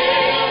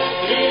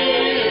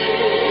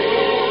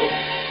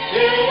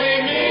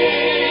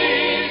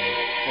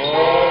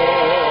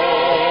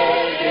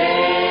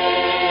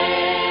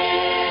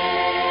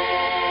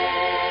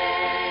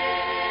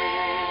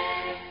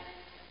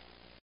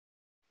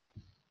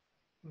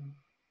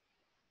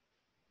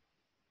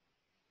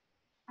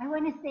 I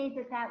want to say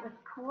that was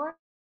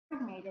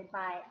coordinated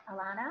by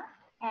Alana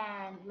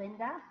and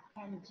Linda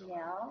and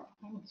Jill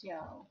and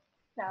Joe.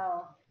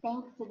 So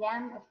thanks to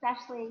them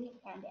especially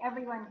and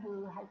everyone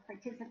who has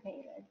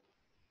participated.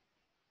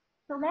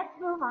 So let's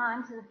move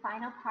on to the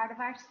final part of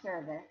our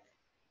service.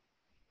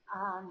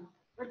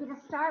 We're going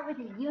to start with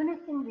a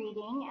unison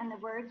reading, and the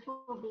words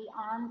will be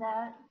on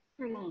the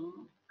screen,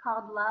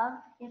 called Love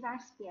is Our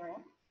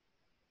Spirit.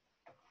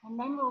 And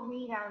then we'll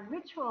read our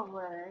ritual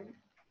words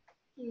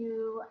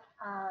to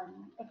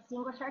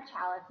extinguish our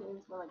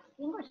chalices. We'll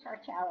extinguish our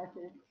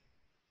chalices.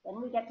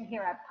 Then we get to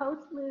hear our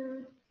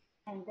postlude,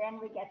 and then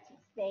we get to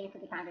stay for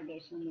the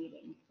congregational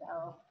meeting.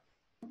 So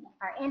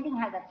our ending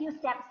has a few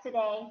steps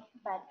today,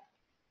 but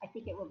I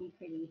think it will be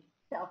pretty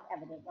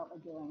self-evident what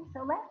we're doing.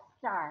 So let's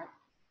start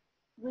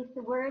with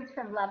the words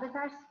from Love is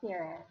Our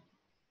Spirit.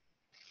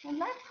 And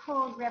let's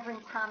hold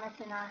Reverend Thomas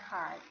in our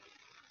hearts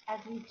as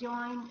we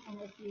join in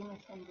this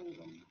unison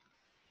reading.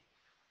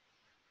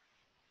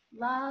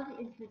 Love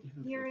is the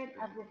spirit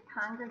of this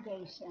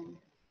congregation.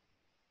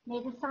 May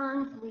the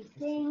songs we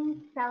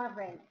sing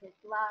celebrate this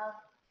love.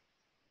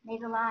 May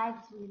the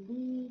lives we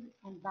lead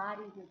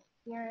embody this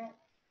spirit.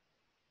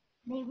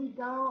 May we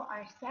go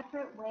our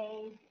separate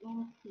ways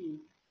in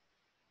peace,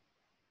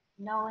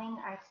 knowing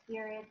our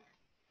spirits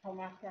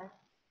connect us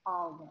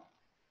always.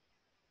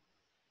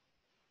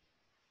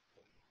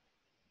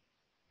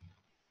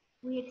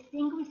 We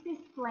extinguish this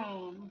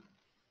flame,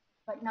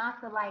 but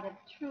not the light of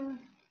truth,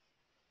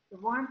 the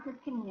warmth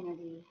of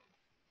community,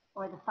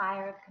 or the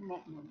fire of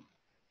commitment.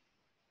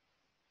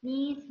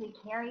 These we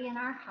carry in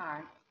our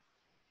hearts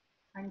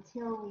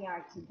until we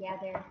are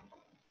together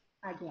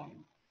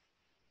again.